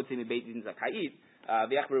Shema Totzi Mi Beit Din Zakait.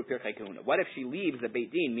 What if she leaves the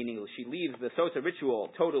Beit Din, meaning she leaves the Sotah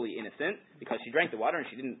ritual totally innocent because she drank the water and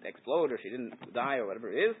she didn't explode or she didn't die or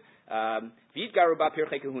whatever it is? And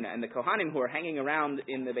the Kohanim who are hanging around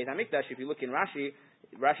in the Beit HaMikdash, if you look in Rashi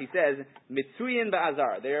says, Mitsuyin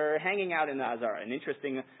ba'azar. They're hanging out in the Azar. An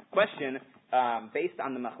interesting question based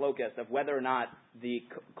on the machlokas of whether or not the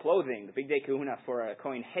clothing, the Bigdei Kahuna for a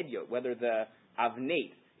Kohen Hedyot, whether the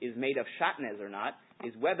avnate is made of shatnez or not,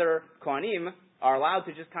 is whether Kohanim are allowed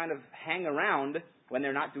to just kind of hang around when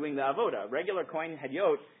they're not doing the avoda. Regular Kohen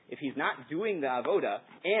Hedyot, if he's not doing the avoda,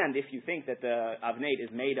 and if you think that the avnate is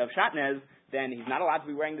made of shatnez, then he's not allowed to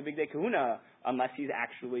be wearing the Bigdei Kahuna unless he's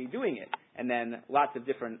actually doing it. And then lots of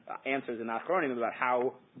different answers in Achronim about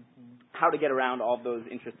how to get around all of those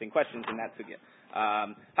interesting questions in that sugya.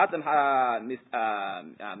 Hatam ha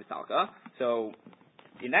mistalka. So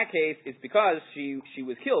in that case, it's because she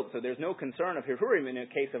was killed, so there's no concern of hirhurim in a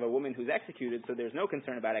case of a woman who's executed, so there's no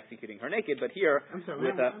concern about executing her naked. But here, I'm sorry,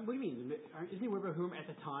 what do you mean? Isn't he worried about hirhurim at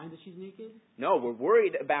the time that she's naked? No, we're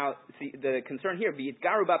worried about the concern here.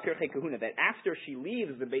 That after she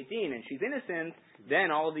leaves the Beit Din and she's innocent,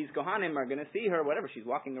 then all of these kohanim are going to see her, whatever she's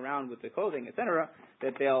walking around with the clothing, etc.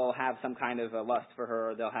 That they'll have some kind of a lust for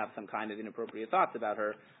her, they'll have some kind of inappropriate thoughts about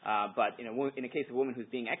her. But in a case of a woman who's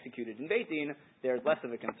being executed in Beit Din, there's less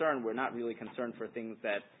of a concern. We're not really concerned for things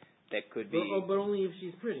that could be. But only if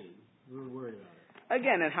she's pretty. We're worried about it.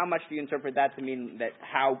 Again, and how much do you interpret that to mean that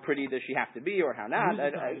how pretty does she have to be or how not?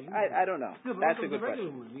 I don't know. No, but that's also a good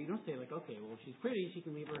question. Woman, you don't say like, okay, well, if she's pretty, she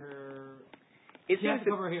can leave her. She has to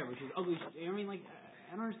cover her hair, but she's ugly. I mean, like,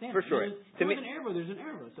 I don't understand. For sure. There's an erva. There's an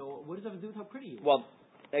erva. So what does that have to do with how pretty you are? Well,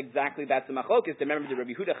 exactly, that's the machlokas. Remember the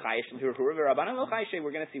Rabbi Yehuda chayish l'hirhura v'Rabbanan lo chayish.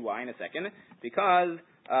 We're going to see why in a second. Because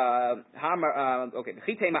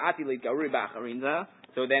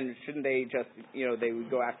so then shouldn't they just they would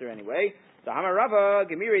go after anyway? So Hamar Rava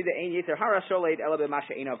Gemiri the ein yetzer hara sholet ela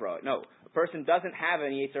b'masha ein avro. No, a person doesn't have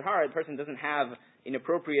any yetzer hara. A person doesn't have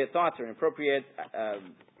inappropriate thoughts or inappropriate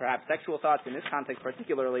perhaps sexual thoughts in this context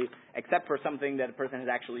particularly, except for something that a person has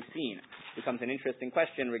actually seen. It becomes an interesting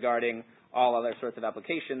question regarding all other sorts of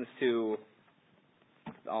applications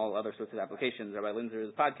Rabbi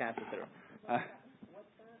Linzer's podcast, etc. What's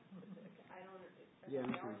that? I don't. Yeah,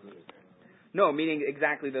 I'm trying to see it. No, meaning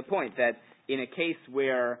exactly the point that in a case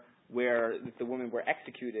where if the woman were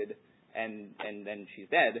executed and then she's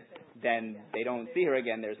dead, then they don't see her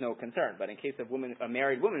again. There's no concern. But in case of a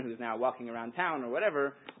married woman who's now walking around town or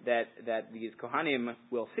whatever, that these kohanim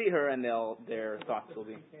will see her and their thoughts will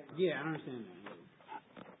be. Yeah, I understand that.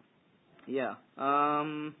 Yeah.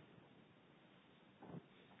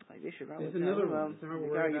 There's another one.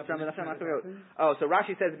 Oh, so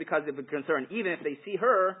Rashi says because of the concern, even if they see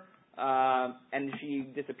her and she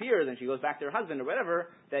disappears and she goes back to her husband or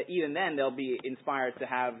whatever, that even then they'll be inspired to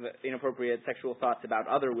have inappropriate sexual thoughts about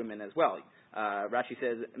other women as well. Rashi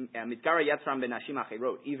says,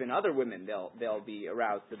 even other women, they'll be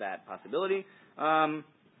aroused to that possibility.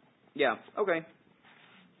 Yeah, okay.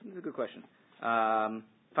 This is a good question.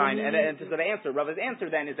 Fine, and so the answer, Rava's answer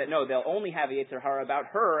then is that no, they'll only have Yetzer Hara about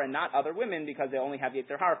her and not other women because they only have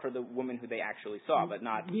Yetzer Hara for the woman who they actually saw, but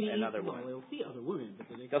not another woman. They'll see other women, but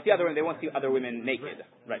they'll see other women. They won't see other women naked,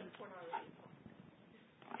 right?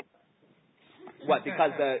 What?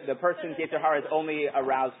 Because the person's Yetzer Hara is only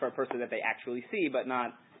aroused for a person that they actually see, but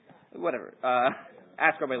not whatever.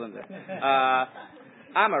 Ask Rabbi Linzer.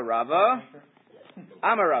 Amarava.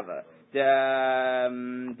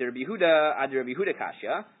 The Rabbi Yehuda ad Rabbi Yehuda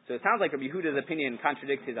Kashya. So it sounds like Rabbi Yehuda's opinion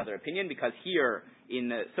contradicts his other opinion because here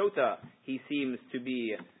in Sotah he seems to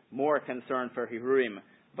be more concerned for Hirurim,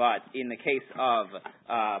 but in the case of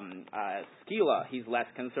Skila he's less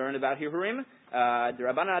concerned about Hirurim.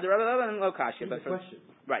 Derabbanan lo Kashya. But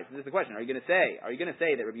right, so this is the question: Are you going to say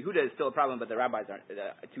that Rabbi Yehuda is still a problem, but the rabbis are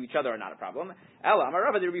to each other are not a problem? Ela Amar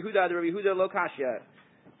Rabbi Yehuda lo Kashya.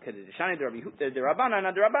 Because it's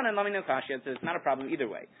not a problem either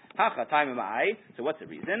way. So what's the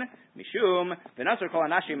reason? Mishum v'nasar kol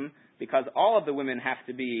anashim, because all of the women have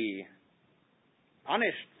to be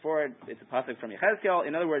punished for it. It's a pasuk from Yechezkel.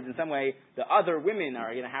 In other words, in some way, the other women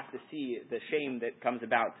are going to have to see the shame that comes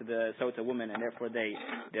about to the Sotah woman, and therefore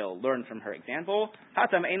they'll learn from her example. But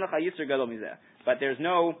there's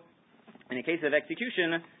no, in a case of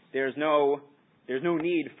execution, there's no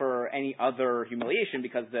need for any other humiliation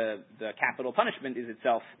because the capital punishment is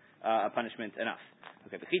itself a punishment enough.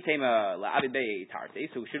 Okay,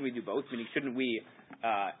 so shouldn't we do both? Meaning, shouldn't we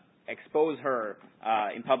expose her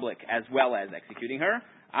in public as well as executing her?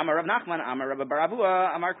 Amar Rav Nachman, Amar Rabbi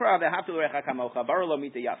Baravua, Amar Krav,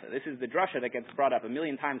 This is the drasha that gets brought up a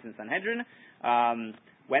million times in Sanhedrin.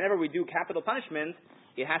 Whenever we do capital punishment,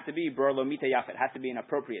 it has to be Barlo Mita Yafet. It has to be an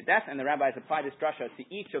appropriate death, and the rabbis apply this drasha to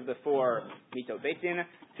each of the four Mitot Beit Din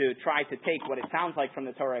to try to take what it sounds like from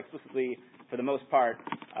the Torah explicitly, for the most part,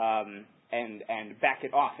 and back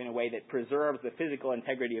it off in a way that preserves the physical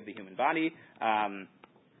integrity of the human body. I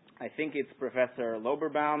think it's Professor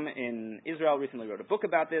Loberbaum in Israel recently wrote a book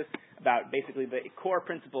about this, about basically the core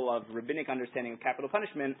principle of rabbinic understanding of capital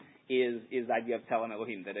punishment is the idea of Tzelem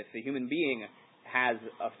Elohim, that if a human being has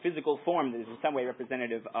a physical form that is in some way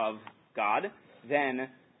representative of God, then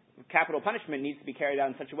capital punishment needs to be carried out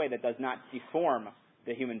in such a way that does not deform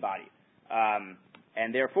the human body.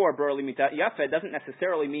 And therefore, Bror Mita Yafeh doesn't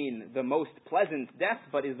necessarily mean the most pleasant death,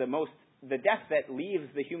 but is the death that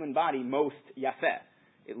leaves the human body most Yafeh.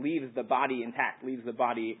 It leaves the body intact, leaves the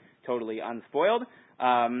body totally unspoiled.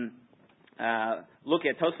 Look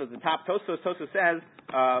at Tosfos at the top. Tosfos says,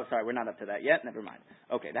 sorry, we're not up to that yet. Never mind.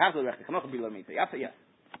 Okay, the Hazal Rechik. Yes. By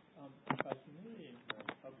humility in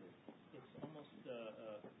public, it's almost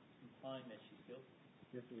implying that she's guilty.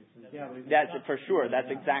 That's for sure.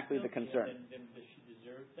 That's exactly the concern. Then does she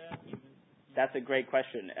deserve that? That's a great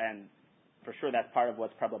question, and for sure that's part of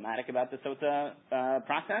what's problematic about the Sotah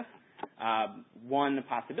process. One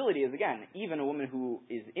possibility is, again, even a woman who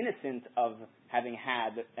is innocent of having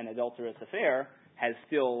had an adulterous affair has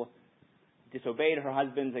still disobeyed her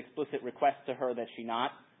husband's explicit request to her that she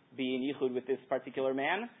not be in yichud with this particular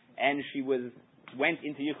man, and she went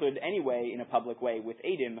into yichud anyway in a public way with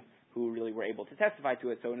Eidim who really were able to testify to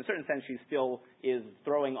it. So in a certain sense, she still is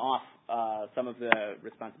throwing off some of the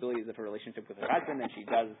responsibilities of her relationship with her husband, and she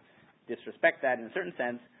does disrespect that in a certain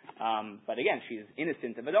sense. But again, she's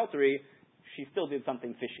innocent of adultery. She still did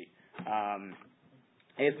something fishy.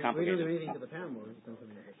 It's complicated. We don't do anything to the paramour.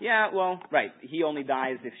 Yeah, well, right. He only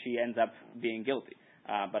dies if she ends up being guilty.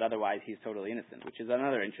 But otherwise, he's totally innocent, which is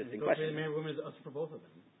another interesting question. Man, woman is us for both of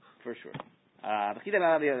them. For sure. Okay.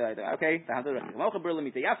 So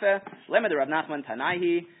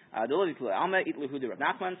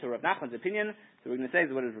Rav Nachman's opinion. So we're going to say,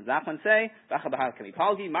 what does Rav Nachman say?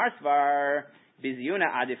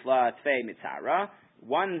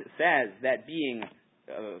 One says that being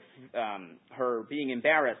her being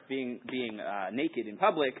embarrassed, being naked in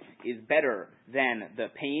public is better than the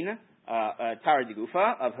pain tara de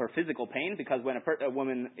gufa, of her physical pain, because when a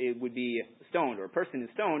woman would be stoned, or a person is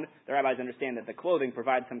stoned, the rabbis understand that the clothing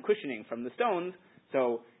provides some cushioning from the stones.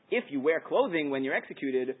 So if you wear clothing when you're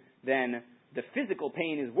executed, then the physical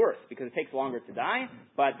pain is worse because it takes longer to die,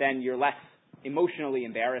 but then you're less emotionally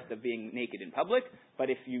embarrassed of being naked in public. But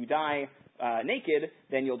if you die naked,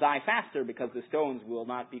 then you'll die faster because the stones will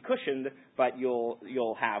not be cushioned, but you'll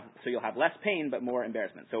have less pain but more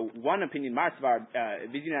embarrassment. So one opinion, Marsvar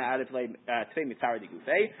Bizuna Adif Le Tfei Mitzara de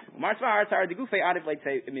Gufei, Marsvar Tzara de Gufei Adif Le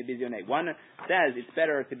Tfei Bizune. One says it's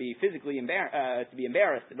better to be physically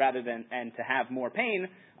embarrassed rather than and to have more pain.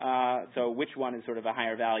 So which one is sort of a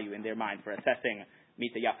higher value in their mind for assessing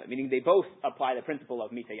Mita Yafa? Meaning they both apply the principle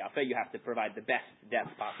of Mita Yafa. You have to provide the best death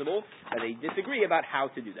possible, but they disagree about how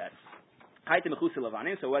to do that.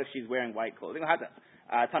 So what if she's wearing white clothing?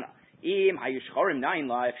 Tana.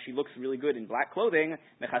 If she looks really good in black clothing,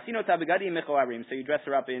 so you dress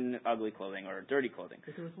her up in ugly clothing or dirty clothing.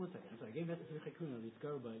 One second. I'm sorry.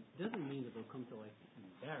 Doesn't mean that they'll come to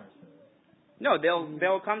embarrass her. No,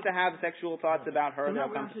 they'll come to have sexual thoughts about her. I'm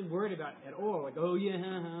not actually worried about it at all. I saw you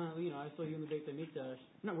in the Beit HaMikdash.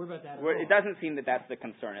 I'm not worried about that at all. It doesn't seem that that's the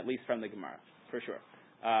concern, at least from the Gemara, for sure.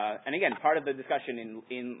 And again, part of the discussion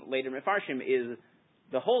in later Mefarshim is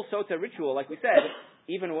the whole Sotah ritual, like we said,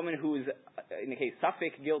 even a woman who's, in the case,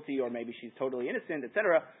 Suffolk guilty, or maybe she's totally innocent,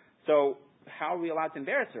 etc. So how are we allowed to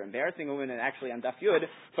embarrass her? Embarrassing a woman, and actually on Daf Yud,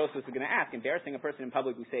 Tosfos is going to ask, embarrassing a person in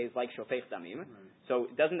public, we say, is like Shofech Damim. Right. So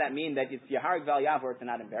doesn't that mean that it's Yaharik Val Yavor to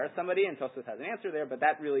not embarrass somebody? And Tosfos has an answer there, but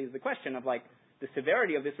that really is the question of, the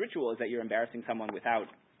severity of this ritual is that you're embarrassing someone without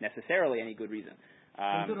necessarily any good reason.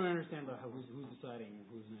 I still don't understand about who's deciding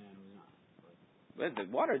who's Na'eh and who's not. Well, the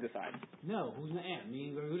water decides. No, who's Na'eh?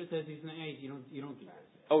 Meaning, who says he's Na'eh, you don't do that.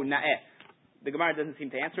 Oh, Na'eh. The Gemara doesn't seem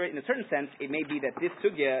to answer it. In a certain sense, it may be that this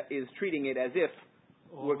sugya is treating it as if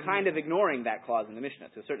we're kind of ignoring that clause in the Mishnah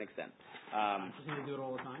to a certain extent. Just need to do it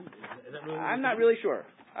all the time? Is that really I'm not really sure.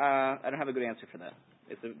 I don't have a good answer for that.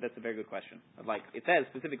 That's a very good question. It says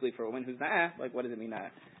specifically for a woman who's Na'eh, what does it mean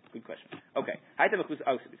Na'eh? Good question. Okay.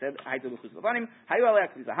 We said,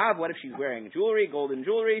 what if she's wearing jewelry, golden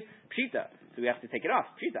jewelry? Pshita. So we have to take it off.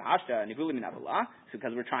 Pshita. Ashta nivuli min avala. So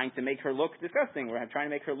because we're trying to make her look disgusting. We're trying to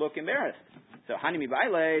make her look embarrassed. So hanimi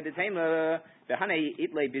baile detema behane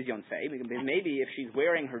itle bizyon say. Maybe if she's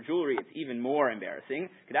wearing her jewelry, it's even more embarrassing.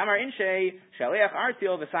 Kedamar inshe shaleach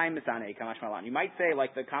artil v'sayim misane kamash malan. You might say,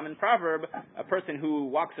 like the common proverb, a person who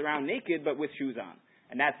walks around naked but with shoes on.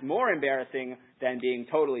 And that's more embarrassing than being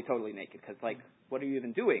totally, totally naked. Because, what are you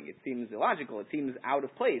even doing? It seems illogical. It seems out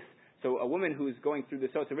of place. So a woman who's going through the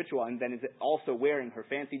Sotah ritual and then is also wearing her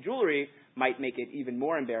fancy jewelry might make it even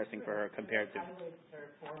more embarrassing for her compared to... Her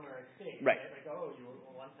former state. Right. You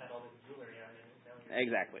once had all this jewelry on and now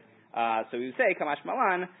Exactly. So we say, Kamash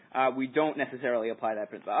Malan, we don't necessarily apply that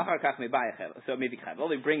principle. So maybe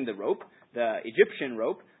they bring the rope, the Egyptian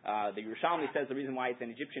rope. The Yerushalmi says the reason why it's an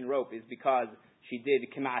Egyptian rope is because she did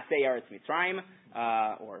K'ma'asei Eretz Mitzrayim,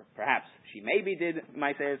 or perhaps she maybe did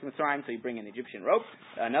Ma'asei Eretz Mitzrayim, so you bring an Egyptian rope.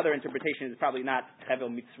 Another interpretation is probably not Chevel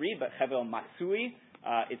Mitzri, but Chevel Matsui.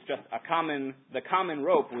 It's just the common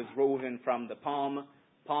rope was woven from the palm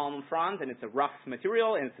fronds, and it's a rough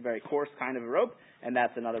material, and it's a very coarse kind of a rope, and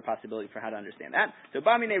that's another possibility for how to understand that. So,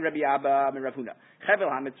 Bamine Rabbi Abba Rav Huna, Chevel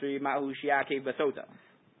HaMitzri Ma'hu Shiake Basota.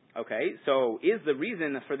 Okay, so is the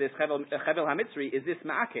reason for this Chevel HaMitzri, is this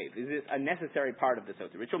Ma'akev? Is this a necessary part of the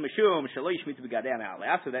Sotah ritual? Mishum Shelo Yishmitu B'gadei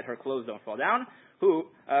Ma'aleh, so that her clothes don't fall down.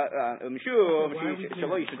 Mishum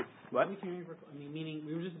Shelo Yishmitu. What? Meaning,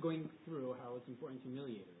 we were just going through how it's important to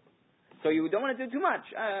humiliate her. So you don't want to do too much,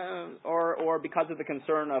 or because of the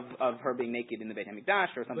concern of her being naked in the Beit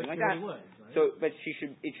HaMikdash or something like that. Was, right? So, but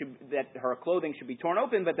that her clothing should be torn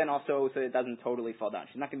open, but then also so it doesn't totally fall down.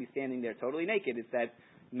 She's not going to be standing there totally naked. It's that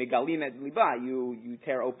megalim et liba. You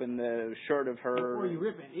tear open the shirt of her. Or you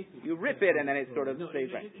rip it. You rip it, and then it sort of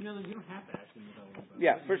stays right. You don't have to actually megalim.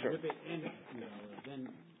 Yeah, for sure. Rip it and then.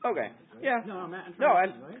 Okay. Right? Yeah. No, I'm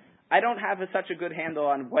right? I don't have such a good handle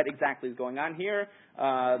on what exactly is going on here.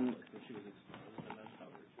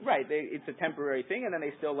 Right, it's a temporary thing, and then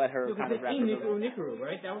they still let her kind of wrap it over. Nikaru,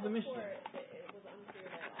 right? That was the mission.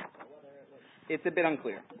 It's a bit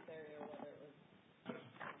unclear.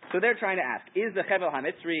 So they're trying to ask, is the Chevel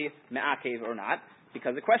HaMitzri me'akev or not?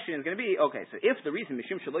 Because the question is going to be, okay, so if the reason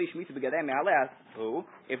Mishum Shelo Yishmitu B'gadei Me'aleh,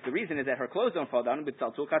 if the reason is that her clothes don't fall down,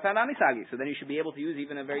 B'tzaltzul Katan Amisagi, so then you should be able to use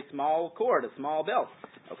even a very small cord, a small belt.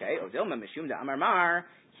 Okay, Odilma Mishum Da'amar Mar,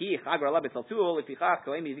 Hi Chagra La B'tzaltzul, Ifichach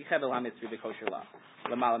Koemi V'chevel HaMitzri V'kosher La,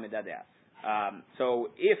 L'mala Medadea.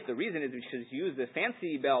 So if the reason is we should use the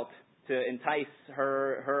fancy belt to entice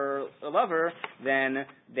her lover, then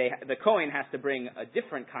the Kohen has to bring a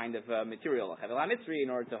different kind of material, Chovevei mitzri, in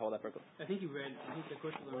order to hold up her clothes. I think the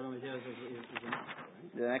kosher la'olam is a matzah, right?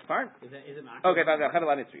 The next part? Is it matzah? Okay,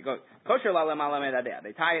 Chovevei mitzri. Go. Kosher la'olam medadeh.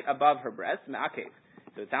 They tie it above her breast, me'akev.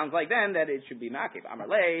 So it sounds like then that it should be me'akev. Amar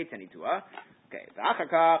lei, tenitua. Okay. No,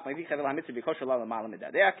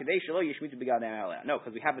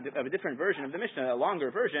 because we have a different version of the Mishnah, a longer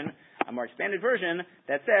version, a more expanded version,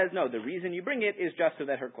 that says, no, the reason you bring it is just so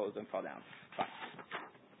that her clothes don't fall down. Fine.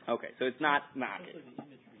 Okay, so it's not ma'akev. Also the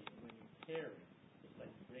imagery, when you're tearing, it's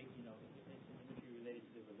like it's an imagery related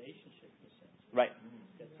to the relationship in a sense. Right.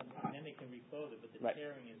 And then they can reclothe it, but the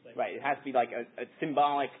tearing is like... Right, it has to be like a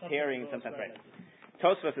symbolic tearing sometimes, right. Like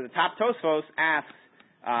Tosfos, at the top, Tosfos asks,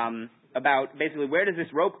 about basically where does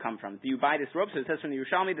this rope come from? Do you buy this rope? So it says from the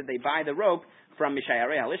Yerushalmi that they buy the rope from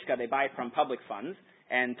Mishayarei Halishka, they buy it from public funds.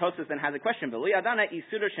 And Tosfos then has a question, do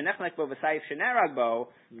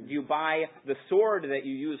you buy the sword that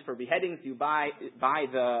you use for beheadings? Do you buy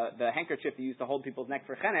the handkerchief you use to hold people's neck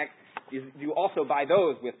for chenek? Do you also buy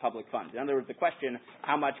those with public funds? In other words, the question,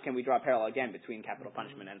 how much can we draw a parallel again between capital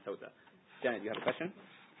punishment and Sotah? Jenna, do you have a question?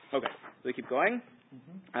 Okay, so we keep going.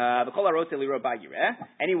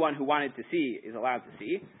 Anyone who wanted to see is allowed to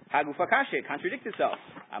see. It contradicts itself.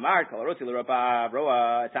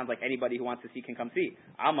 It sounds like anybody who wants to see can come see.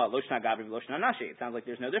 It sounds like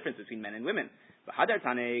there's no difference between men and women.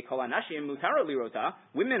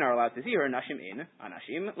 Women are allowed to see her. Nashim in,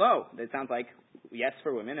 anashim lo. That sounds like yes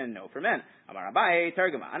for women and no for men. Amar Rabbi,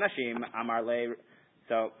 Tergama, anashim, amar le.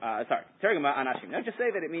 So, Tergama, anashim. Now just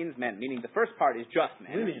say that it means men, meaning the first part is just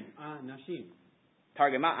men. Women, anashim.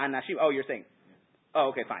 Targama anashim. Oh, you're saying. Oh,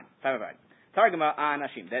 okay, fine. Targama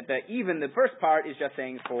anashim. That even the first part is just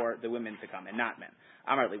saying for the women to come and not men.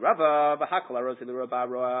 Amar li Rava v'hakala rosi li Rava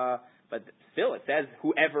roa. But still, it says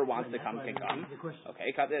whoever wants to come can come.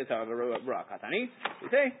 Okay, so roa katani. We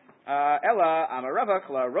say Ella Amar Rava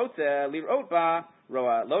kala rotze li rotba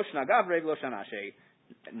roa loshna gavre loshna nashe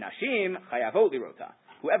nashim chayavot li rota.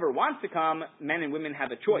 Whoever wants to come, men and women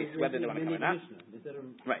have a choice whether they want to come or not.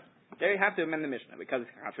 Right. There you have to amend the Mishnah because it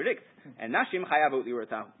contradicts. And Nashim chayavot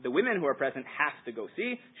li'rota. The women who are present have to go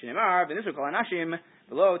see. Shneimar v'nisur kol Nashim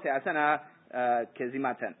v'lo te'asena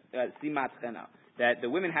kezimatchena. That the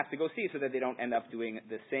women have to go see so that they don't end up doing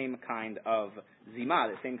the same kind of zima,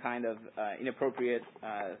 the same kind of inappropriate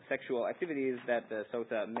sexual activities that the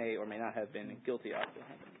Sotah may or may not have been guilty of.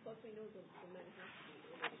 Plus we know the men have to be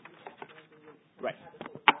Right.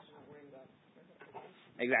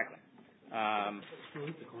 Exactly.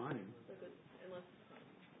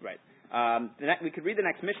 Right. We could read the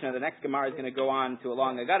next Mishnah. The next Gemara is going to go on to a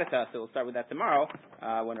long Agadata, so we'll start with that tomorrow.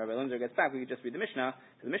 When Rabbi Linzer gets back, we could just read the Mishnah.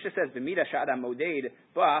 So the Mishnah says, "B'midah sha'adam moded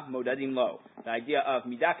ba modadim lo." The idea of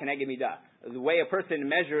midah keneged midah, the way a person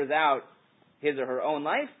measures out his or her own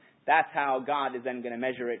life, that's how God is then going to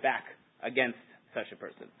measure it back against such a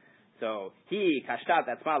person. So he kashtat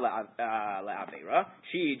atzma la'avera.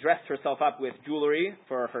 She dressed herself up with jewelry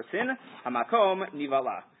for her sin. Hamakom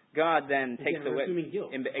nivala. God then takes away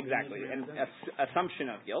exactly an assumption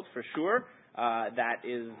of guilt for sure. That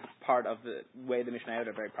is part of the way the Mishnayot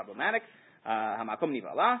are very problematic. Hamakom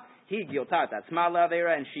nivala. He giltat atzma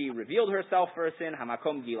la'avera, and she revealed herself for a sin.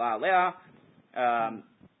 Hamakom gila alea.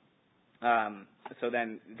 So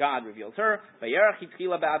then God reveals her. Vayerach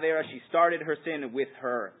hitchila ba'avera. She started her sin with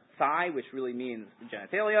her thigh, which really means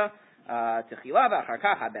genitalia,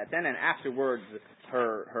 and afterwards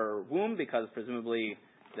her womb, because presumably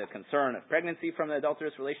the concern of pregnancy from the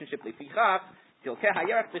adulterous relationship.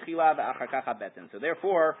 So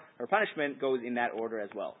therefore, her punishment goes in that order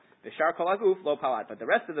as well. But the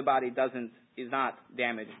rest of the body is not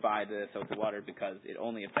damaged by the Sotah water because it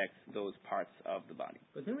only affects those parts of the body.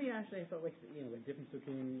 But then we actually felt like difference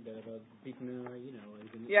between the bikna,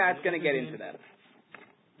 yeah, it's going to get into that.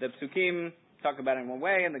 The Psukim talk about it in one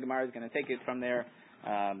way, and the Gemara is going to take it from there.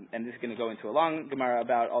 And this is going to go into a long Gemara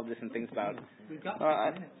about all different things about.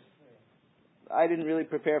 I didn't really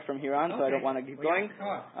prepare from here on, so I don't want to keep going.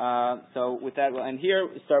 So with that, we'll end here.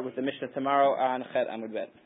 We'll start with the Mishnah tomorrow on Chet Amud Bet.